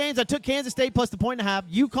tonight's games, I took Kansas State plus the 1.5,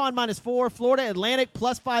 UConn -4, Florida Atlantic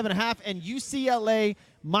plus 5.5, and UCLA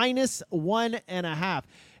 -1.5.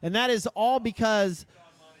 And that is all because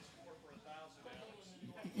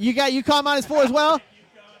you got UConn -4 as well.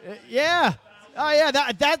 Yeah. Oh, yeah,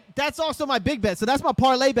 that's also my big bet. So that's my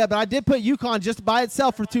parlay bet, but I did put UConn just by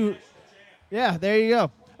itself for 2. Yeah, there you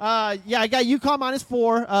go. Yeah, I got UConn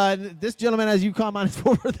 -4. This gentleman has UConn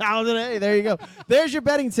 -4,000. Hey, there you go. There's your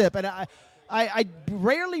betting tip. And I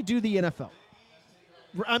rarely do the NFL.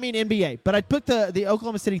 I mean NBA, but I put the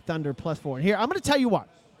Oklahoma City Thunder +4. And here, I'm going to tell you what.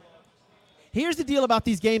 Here's the deal about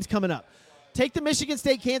these games coming up. Take the Michigan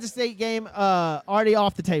State-Kansas State game already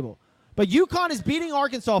off the table. But UConn is beating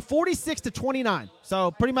Arkansas 46-29.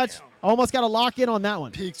 So pretty much almost got to lock in on that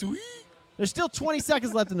one. There's still 20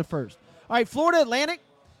 seconds left in the first. All right, Florida Atlantic.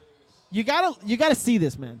 You gotta see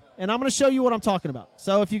this, man. And I'm gonna show you what I'm talking about.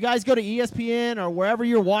 So if you guys go to ESPN or wherever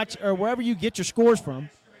wherever you get your scores from,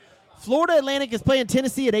 Florida Atlantic is playing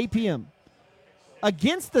Tennessee at 8 p.m.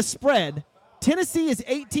 Against the spread, Tennessee is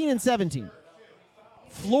 18-17.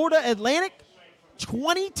 Florida Atlantic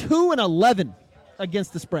 22-11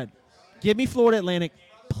 against the spread. Give me Florida Atlantic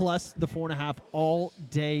plus the 4.5 all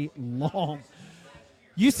day long.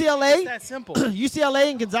 UCLA. It's that simple.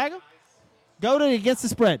 UCLA and Gonzaga. Go to against the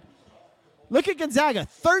spread. Look at Gonzaga,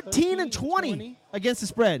 13-20 against the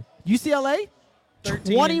spread. UCLA,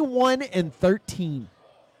 21-13.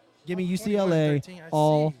 Give me UCLA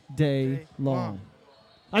all day long.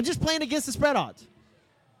 I'm just playing against the spread odds.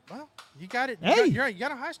 Well, you got it. Hey. You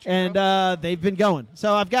got a high streak. And they've been going.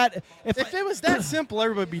 So I've got. If it was that simple,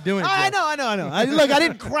 everybody would be doing it. I know. Look, I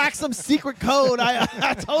didn't crack some secret code.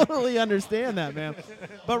 I totally understand that, man.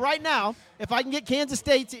 But right now, if I can get Kansas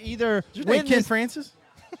State to either win Ken Francis,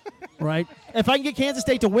 right? If I can get Kansas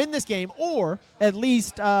State to win this game, or at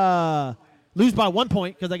least lose by 1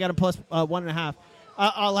 point because I got them plus 1.5,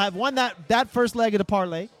 I'll have won that first leg of the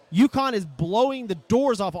parlay. UConn is blowing the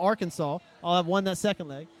doors off Arkansas. I'll have won that second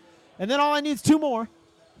leg. And then all I need is 2 more.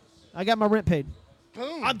 I got my rent paid.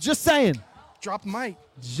 boom. I'm just saying. Drop the mic.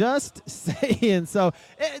 Just saying. So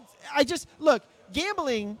I just look,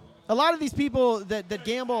 gambling. A lot of these people that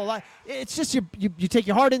gamble a lot, it's just you take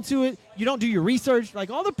your heart into it. You don't do your research. Like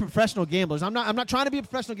all the professional gamblers. I'm not trying to be a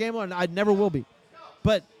professional gambler, and I never will be.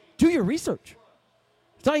 But do your research.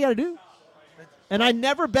 That's all you got to do. And I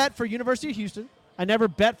never bet for University of Houston. I never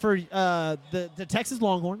bet for the Texas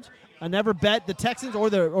Longhorns. I never bet the Texans or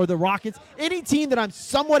the Rockets. Any team that I'm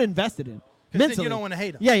somewhat invested in. Mentally. You don't want to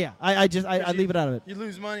hate them. Yeah. I leave it out of it. You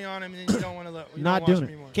lose money on them, and then you don't want to let. Not doing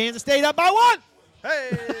it. Kansas State up by 1.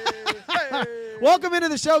 Hey. Welcome into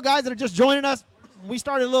the show, guys that are just joining us. We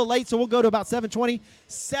started a little late, so we'll go to about 7:20,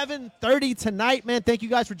 7:30 tonight, man. Thank you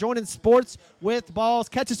guys for joining Sports with Balls.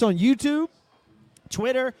 Catch us on YouTube,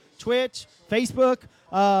 Twitter, Twitch, Facebook,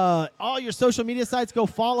 all your social media sites. Go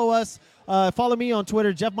follow us. Follow me on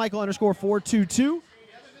Twitter, JeffMichael_422.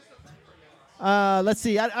 Let's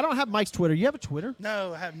see. I don't have Mike's Twitter. You have a Twitter?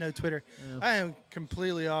 No, I have no Twitter. Yeah. I am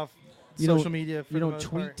completely off you social media. For you the don't most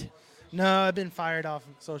tweet? Part. No, I've been fired off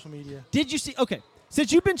of social media. Did you see? Okay,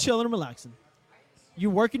 since you've been chilling and relaxing,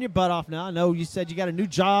 you're working your butt off now. I know you said you got a new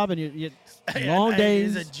job and you long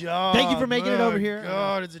days. It's a job. Thank you for making it over here.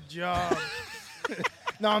 God, it's a job.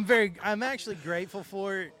 No, I'm actually grateful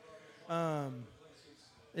for it.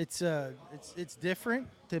 It's different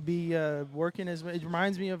to be working as. It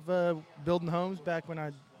reminds me of building homes back when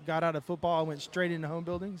I got out of football. I went straight into home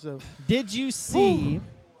building. So did you see? Whew,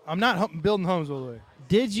 I'm not building homes all the way.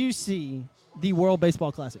 Did you see the World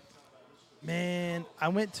Baseball Classic? Man, I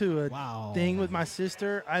went to a thing with my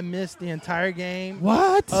sister. I missed the entire game.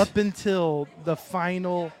 What? Up until the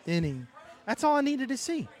final inning. That's all I needed to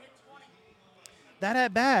see. That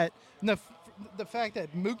at bat, the fact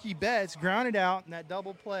that Mookie Betts grounded out in that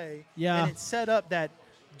double play, yeah, and it set up that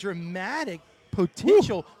dramatic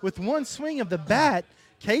potential with one swing of the bat.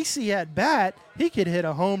 Casey at bat, he could hit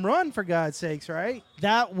a home run for God's sakes, right?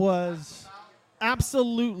 That was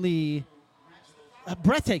absolutely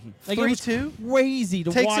breathtaking. Like 3-2, crazy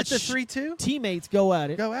to takes watch it to 3-2. Teammates go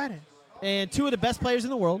at it. And 2 of the best players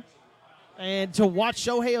in the world, and to watch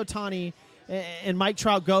Shohei Ohtani and Mike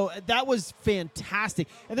Trout go, that was fantastic.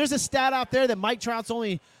 And there's a stat out there that Mike Trout's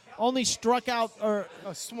only struck out or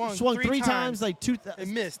swung 3 times, like it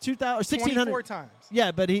missed 2,000 or 1,600 times.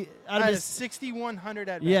 Yeah, but he out of his 6,100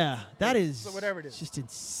 at bats. Yeah, that is so whatever it is, just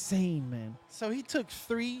insane, man. So he took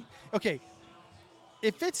 3. Okay,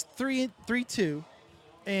 if it's 3-2,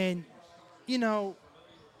 and I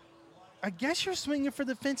guess you're swinging for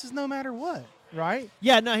the fences no matter what, right?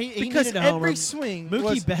 Yeah, no, he because needed a home every run. swing Mookie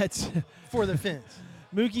was Betts for the fence.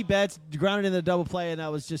 Mookie Betts grounded in the double play, and that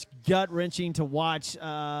was just gut-wrenching to watch.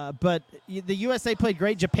 But the USA played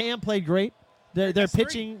great. Japan played great. Their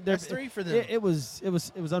pitching. That's 3 for them. It was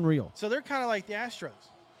unreal. So they're kind of like the Astros.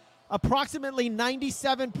 Approximately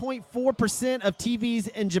 97.4% of TVs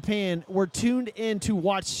in Japan were tuned in to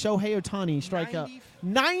watch Shohei Ohtani strike out.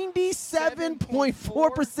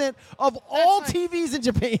 97.4% of all TVs in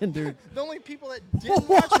Japan, dude. The only people that didn't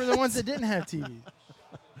watch were the ones that didn't have TV.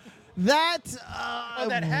 That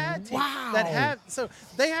That had TV. Wow. That had. So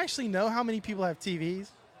they actually know how many people have TVs.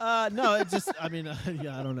 No, it just, I mean,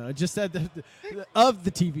 yeah, I don't know. It just said of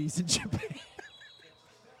the TVs in Japan.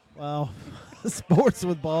 Wow. Sports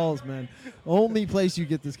with balls, man. Only place you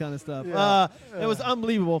get this kind of stuff. Yeah. It was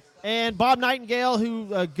unbelievable. And Bob Nightingale,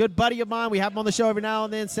 who a good buddy of mine, we have him on the show every now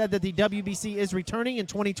and then, said that the WBC is returning in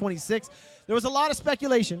 2026. There was a lot of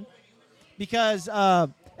speculation because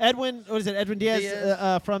Edwin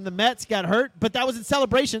Diaz, from the Mets got hurt, but that was in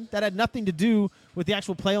celebration. That had nothing to do with the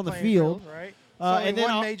actual play on the field. Right. And then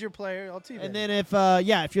one major player on TV. And then if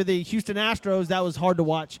you're the Houston Astros, that was hard to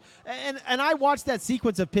watch. And I watched that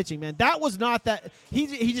sequence of pitching, man. That was not that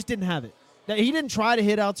he just didn't have it. He didn't try to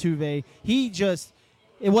hit Altuve.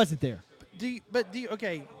 It wasn't there.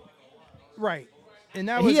 Okay, right. And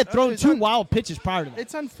that he had thrown two wild pitches prior to that.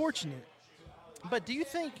 It's unfortunate. But do you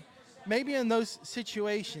think maybe in those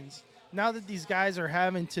situations, now that these guys are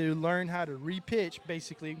having to learn how to re-pitch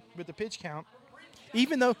basically with the pitch count,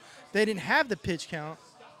 even though they didn't have the pitch count,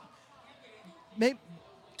 maybe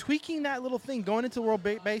tweaking that little thing going into the World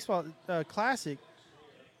Baseball Classic,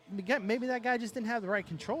 maybe that guy just didn't have the right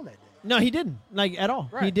control that day. No, he didn't, like, at all.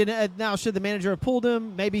 Right. He didn't. Now, should the manager have pulled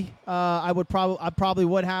him? Maybe. I probably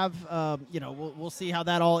would have. We'll see how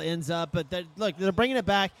that all ends up. But they're bringing it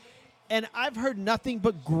back, and I've heard nothing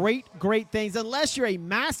but great things. Unless you're a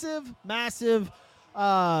massive Jose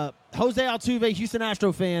Altuve Houston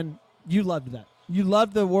Astro fan, you loved that. You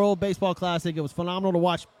loved the World Baseball Classic. It was phenomenal to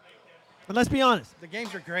watch. And let's be honest. The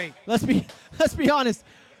games are great. Let's be honest.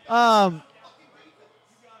 The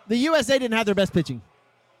USA didn't have their best pitching.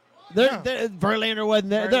 Verlander wasn't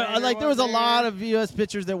there. There was a lot of U.S.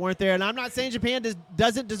 pitchers that weren't there. And I'm not saying Japan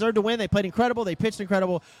doesn't deserve to win. They played incredible. They pitched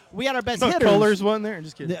incredible. We had our best hitters. McCullers wasn't there. I'm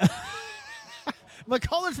just kidding.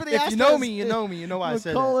 McCullers for the Astros. If you know me, you know me. You know why I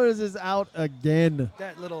said that. McCullers is out again.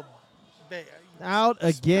 That little out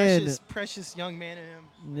again. Precious young man in him.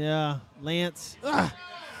 Yeah, Lance. Get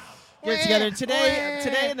it together.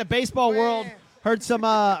 Today in the baseball world, heard some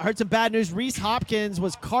bad news. Rhys Hopkins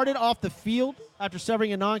was carted off the field after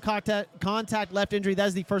suffering a non-contact left injury. That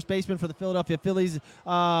is the first baseman for the Philadelphia Phillies.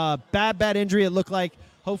 Bad injury. It looked like.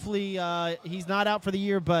 Hopefully he's not out for the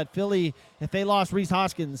year. But Philly, if they lost Rhys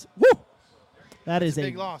Hoskins, woo, that is a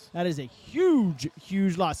big loss. That is a huge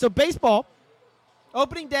loss. So baseball,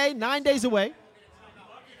 opening day, 9 days away.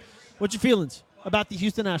 What's your feelings about the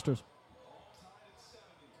Houston Astros?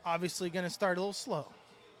 Obviously going to start a little slow.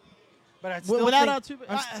 But I still without think,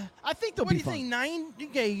 Altuve, I think they'll what be do you fine.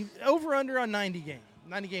 think? Over under on 90 game.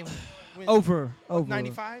 90 game win. Over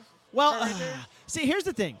 95. Well, see, here's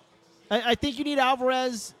the thing. I think you need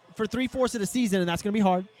Alvarez for 3/4 of the season, and that's going to be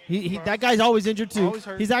hard. That guy's always injured too. Always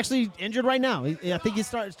hurt. He's actually injured right now. I think he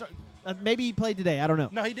started. Maybe he played today. I don't know.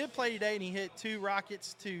 No, he did play today, and he hit 2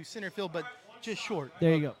 rockets to center field, but just short.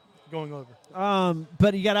 There you go. Going over.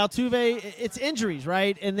 But you got Altuve. It's injuries,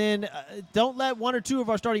 right? And then don't let one or two of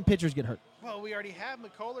our starting pitchers get hurt. Well, we already have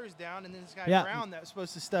McCullers down, and then this guy Brown that was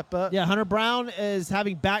supposed to step up. Yeah, Hunter Brown is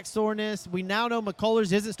having back soreness. We now know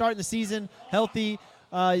McCullers isn't starting the season healthy.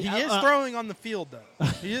 He is throwing on the field, though.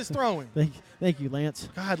 He is throwing. Thank you, Lance.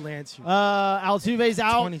 God, Lance. Altuve's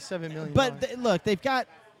out. $27 million. But look, they've got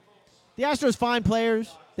the Astros fine players.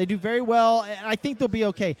 They do very well, and I think they'll be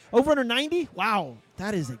okay. Over under 90? Wow,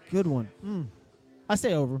 that is a good one. I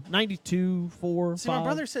say over 92, 4, See, 5. my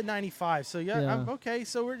brother said 95. So Yeah. I'm okay.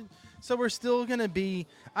 So we're still gonna be.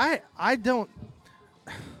 I don't.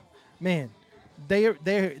 Man,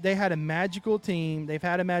 they had a magical team. They've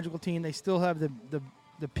had a magical team. They still have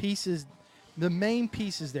the pieces, the main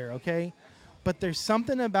pieces there. Okay, but there's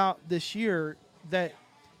something about this year that.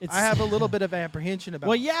 I have a little bit of apprehension about.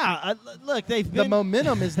 Well, yeah. Look, the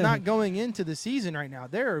momentum is not going into the season right now.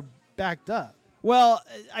 They're backed up. Well,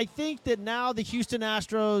 I think that now the Houston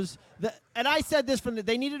Astros, and I said this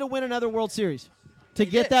they needed to win another World Series to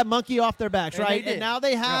get that monkey off their backs, And right? they did. And now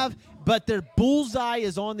they have, but their bullseye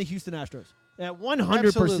is on the Houston Astros. At 100%.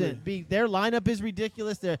 Absolutely. Their lineup is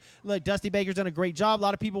ridiculous. Look, Dusty Baker's done a great job. A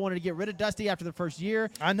lot of people wanted to get rid of Dusty after the first year.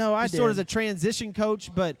 I know, I He's did. sort of a transition coach,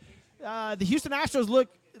 but the Houston Astros look,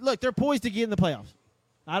 they're poised to get in the playoffs.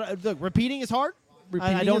 Look, repeating is hard.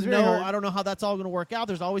 I don't know how that's all going to work out.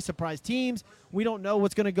 There's always surprise teams. We don't know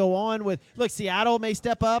what's going to go on with. Look, Seattle may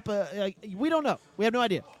step up. We don't know. We have no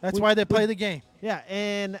idea. That's why they play the game. Yeah,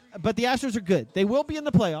 but the Astros are good. They will be in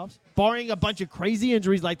the playoffs, barring a bunch of crazy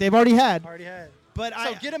injuries like they've already had. But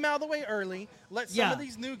So get them out of the way early. Let some of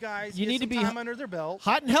these new guys you get need some to be time under their belt.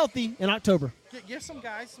 hot and healthy in October. Give some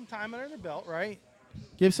guys some time under their belt, right?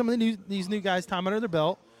 Give some of these new guys time under their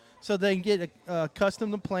belt so they can get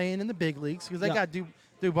accustomed to playing in the big leagues because they got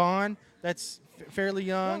Dubon that's fairly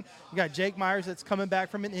young. You got Jake Myers that's coming back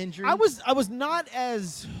from an injury. I was not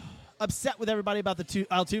as upset with everybody about the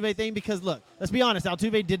Altuve thing because, look, let's be honest.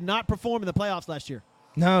 Altuve did not perform in the playoffs last year.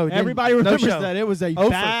 No, everybody remembers no that. It was a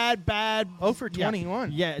bad. 0 for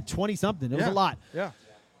 21. Yeah, 20-something. It was a lot. Yeah.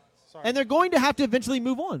 Sorry. And they're going to have to eventually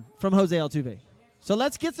move on from Jose Altuve. So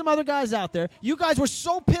let's get some other guys out there. You guys were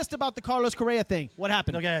so pissed about the Carlos Correa thing. What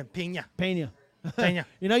happened? Okay, Pena.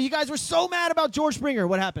 You know, you guys were so mad about George Springer.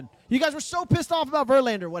 What happened? You guys were so pissed off about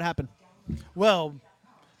Verlander. What happened? Well,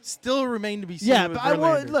 still remain to be seen. Yeah, with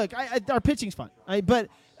but look, our pitching's fine. But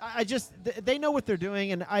I just they know what they're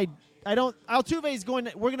doing, and I don't. Altuve is going.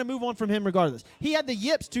 We're going to move on from him regardless. He had the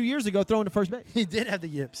yips 2 years ago throwing to first base. He did have the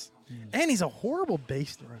yips, and he's a horrible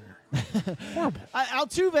base runner. Horrible.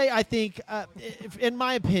 Altuve, I think, in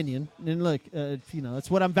my opinion, and look, that's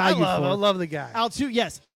what I'm valued for. I love the guy. Altuve,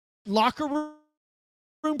 yes, locker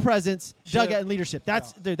room presence, dugout, and leadership.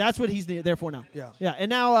 That's what he's there for now. Yeah. And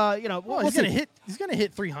now, he's gonna hit. He's gonna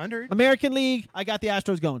hit 300. American League. I got the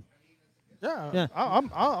Astros going. Yeah.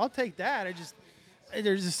 I'll take that.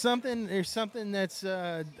 There's just something. There's something that's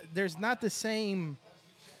there's not the same.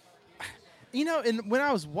 And when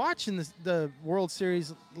I was watching the World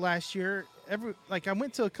Series last year, I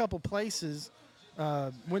went to a couple places.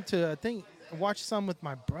 I think watched some with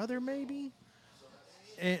my brother maybe,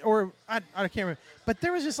 or I can't remember. But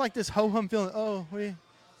there was just like this ho-hum feeling. Oh,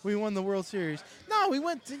 we won the World Series. No, we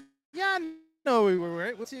went to we were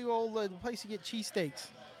right. What's the old place to get cheesesteaks?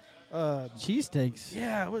 Cheesesteaks.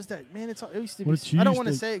 Yeah, what was that? Man, it used to be. I don't want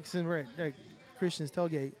to say it because we're at Christian's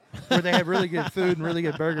Tailgate, where they have really good food and really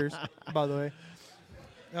good burgers, by the way.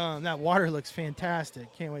 That water looks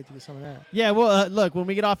fantastic. Can't wait to get some of that. Yeah, well, look, when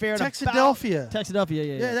we get off air,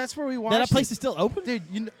 Texadelphia. Yeah, that's where we watched. That place is still open,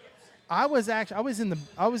 dude. I was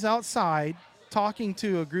outside talking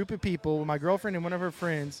to a group of people with my girlfriend and one of her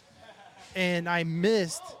friends, and I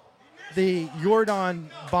missed the Jordan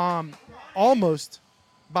bomb almost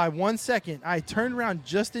by 1 second. I turned around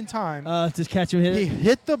just in time. Just catch him hit He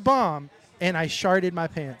hit the bomb, and I sharded my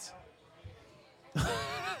pants.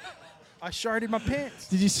 I sharded my pants.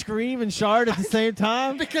 Did you scream and shard at the same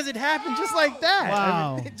time? Because it happened just like that.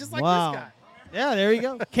 Wow. Just like this guy. Yeah, there you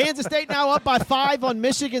go. Kansas State now up by 5 on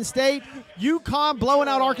Michigan State. UConn blowing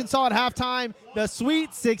out Arkansas at halftime. The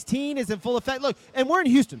Sweet 16 is in full effect. Look, and we're in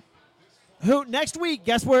Houston. Next week,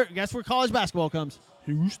 guess where college basketball comes?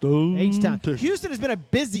 Houston. H-Town. Houston has been a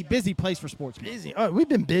busy man. Sports. Busy. Oh, we've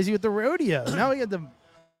been busy with the rodeo. Now we get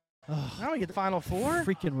the Final Four.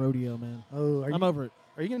 Freaking rodeo, man. Oh, I'm over it.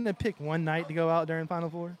 Are you going to pick one night to go out during Final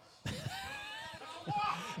Four?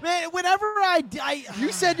 Man, whenever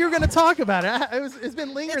you said you were going to talk about it. It's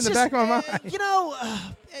been lingering in the back of my mind.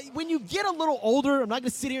 When you get a little older, I'm not going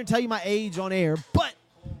to sit here and tell you my age on air, but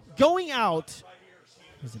going out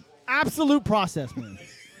is an absolute process, man.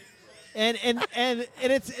 and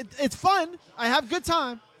it's fun. I have a good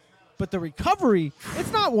time. But the recovery,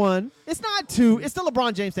 it's not 1, it's not 2, it's the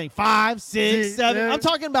LeBron James thing. 5, 6, 7. I'm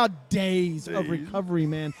talking about days of recovery,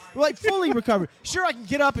 man. Like fully recovered. Sure, I can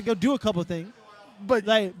get up and go do a couple of things. But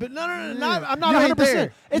no, I'm not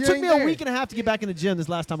 100%. It took me a week and a half to get back in the gym this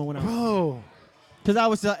last time I went out. Bro. Because I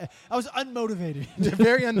was unmotivated.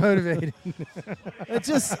 Very unmotivated. It's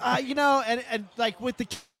just, and like with the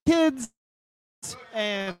kids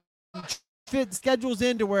and fit schedules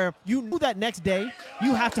into where you know that next day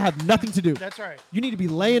you have to have nothing to do. That's right. You need to be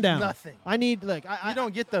laying down. Nothing. I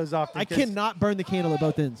don't get those often. I cannot burn the candle at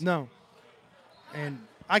both ends. No. And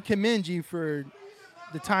I commend you for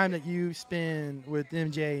the time that you spend with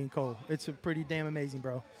MJ and Cole. It's a pretty damn amazing,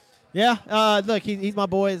 bro. Yeah. Look, he's my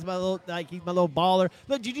boy. He's my little baller.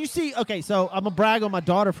 Look, did you see? Okay, so I'm gonna brag on my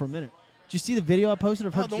daughter for a minute. Did you see the video I posted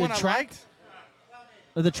of her the one track? I liked?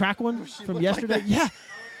 The track one from yesterday? Like yeah.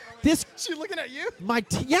 She looking at you? My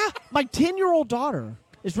 10-year-old daughter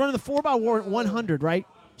is running the 4x100, right?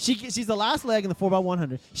 She's the last leg in the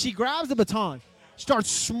 4x100. She grabs the baton,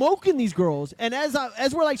 starts smoking these girls, and as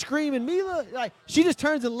we're like screaming, Mila, like she just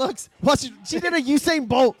turns and looks. She did a Usain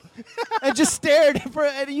Bolt and just stared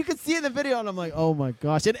and you can see in the video, and I'm like, oh my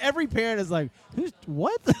gosh! And every parent is like,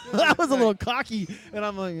 what? That was a little cocky, and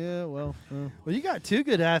I'm like, yeah, well. Well, you got two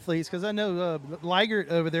good athletes because I know Liegert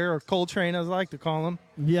over there, or Coltrane, as I like to call him.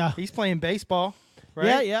 Yeah, he's playing baseball.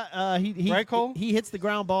 Right? Yeah. Right, Cole? He hits the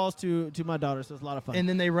ground balls to my daughter, so it's a lot of fun. And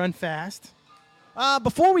then they run fast.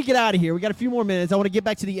 Before we get out of here, we got a few more minutes. I want to get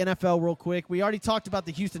back to the NFL real quick. We already talked about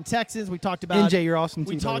the Houston Texans. We talked about NJ, you're awesome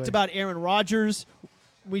too. We talked about Aaron Rodgers.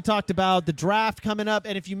 We talked about the draft coming up.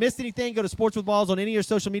 And if you missed anything, go to Sports with Balls on any of your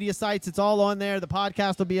social media sites. It's all on there. The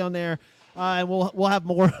podcast will be on there. And we'll have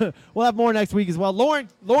more. We'll have more next week as well. Lauren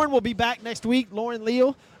will be back next week. Lauren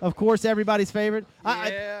Leal, of course, everybody's favorite.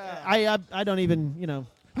 Yeah. I don't even,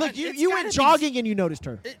 Look, you went jogging and you noticed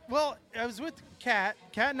her. Well, I was with Kat.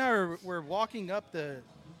 Kat and I were walking up the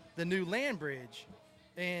new land bridge,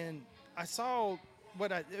 and I saw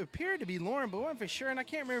what it appeared to be Lauren, but I wasn't for sure, and I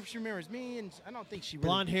can't remember if she remembers me, and I don't think she really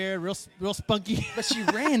blonde hair, real spunky. But she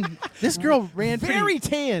ran. This girl ran very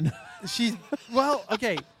tan.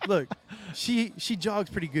 Okay. Look, she jogs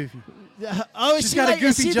pretty goofy. She's got a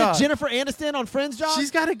goofy jog. Jennifer Aniston on Friends jog? She's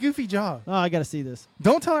got a goofy jog. Oh, I got to see this.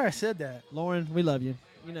 Don't tell her I said that. Lauren, we love you.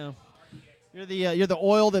 You're the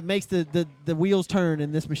oil that makes the wheels turn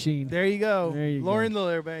in this machine. There you go. There you Lauren go.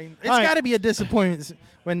 Lillerbain. It's got to be a disappointment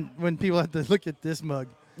when people have to look at this mug.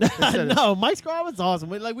 No, Mike Scarlett's awesome.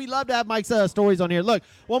 We love to have Mike's stories on here. Look,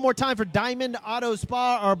 one more time for Diamond Auto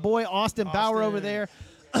Spa, our boy Austin Bauer over there.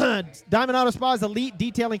 Diamond Auto Spa is an elite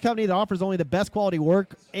detailing company that offers only the best quality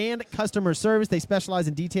work and customer service. They specialize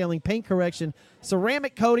in detailing, paint correction,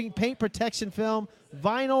 ceramic coating, paint protection film,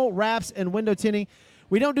 vinyl wraps, and window tinting.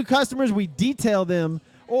 We don't do customers, we detail them,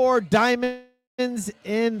 or diamonds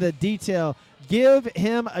in the detail. Give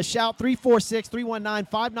him a shout,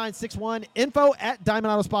 346-319-5961,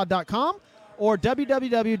 info@diamondautospa.com or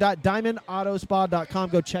www.diamondautospa.com.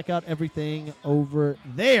 Go check out everything over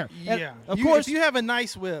there. Yeah. And of course, if you have a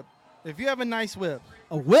nice whip. A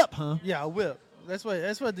whip, huh? Yeah, a whip. That's what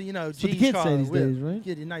That's what G's the kids call say a these whip. days, right?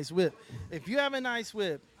 Get a nice whip. If you have a nice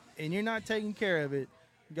whip and you're not taking care of it,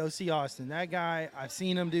 go see Austin. That guy, I've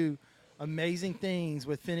seen him do amazing things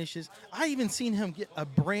with finishes. I even seen him get a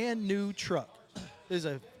brand new truck. There's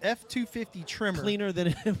a F-250 trimmer. Cleaner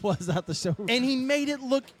than it was at the show. And he made it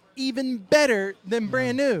look even better than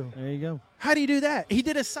brand new. There you go. How do you do that? He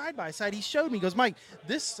did a side-by-side. He showed me. He goes, Mike,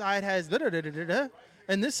 this side has da-da-da-da-da,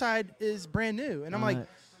 and this side is brand new. And I'm like,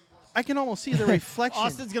 I can almost see the reflection.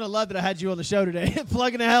 Austin's going to love that I had you on the show today.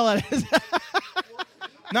 Plugging the hell out of it.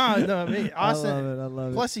 No, Austin. I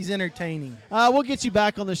love it. Plus, he's entertaining. We'll get you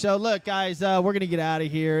back on the show. Look, guys, we're going to get out of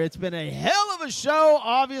here. It's been a hell of a show.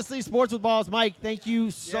 Obviously, Sports with Balls. Mike, thank you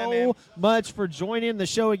so much for joining the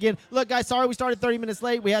show again. Look, guys, sorry we started 30 minutes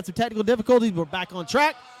late. We had some technical difficulties. We're back on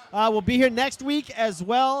track. We'll be here next week as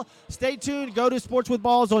well. Stay tuned. Go to Sports with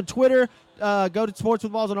Balls on Twitter. Go to Sports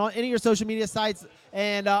with Balls on any of your social media sites.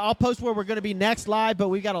 And I'll post where we're going to be next live. But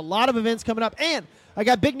we've got a lot of events coming up. And I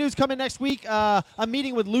got big news coming next week. I'm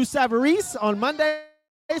meeting with Lou Savarese on Monday.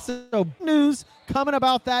 So news coming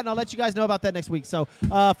about that, and I'll let you guys know about that next week. So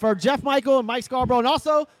for Jeff Michael and Mike Scarborough, and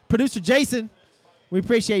also producer Jason, we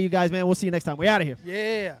appreciate you guys, man. We'll see you next time. We're out of here.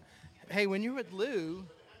 Yeah. Hey, when you're with Lou,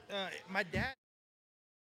 my dad...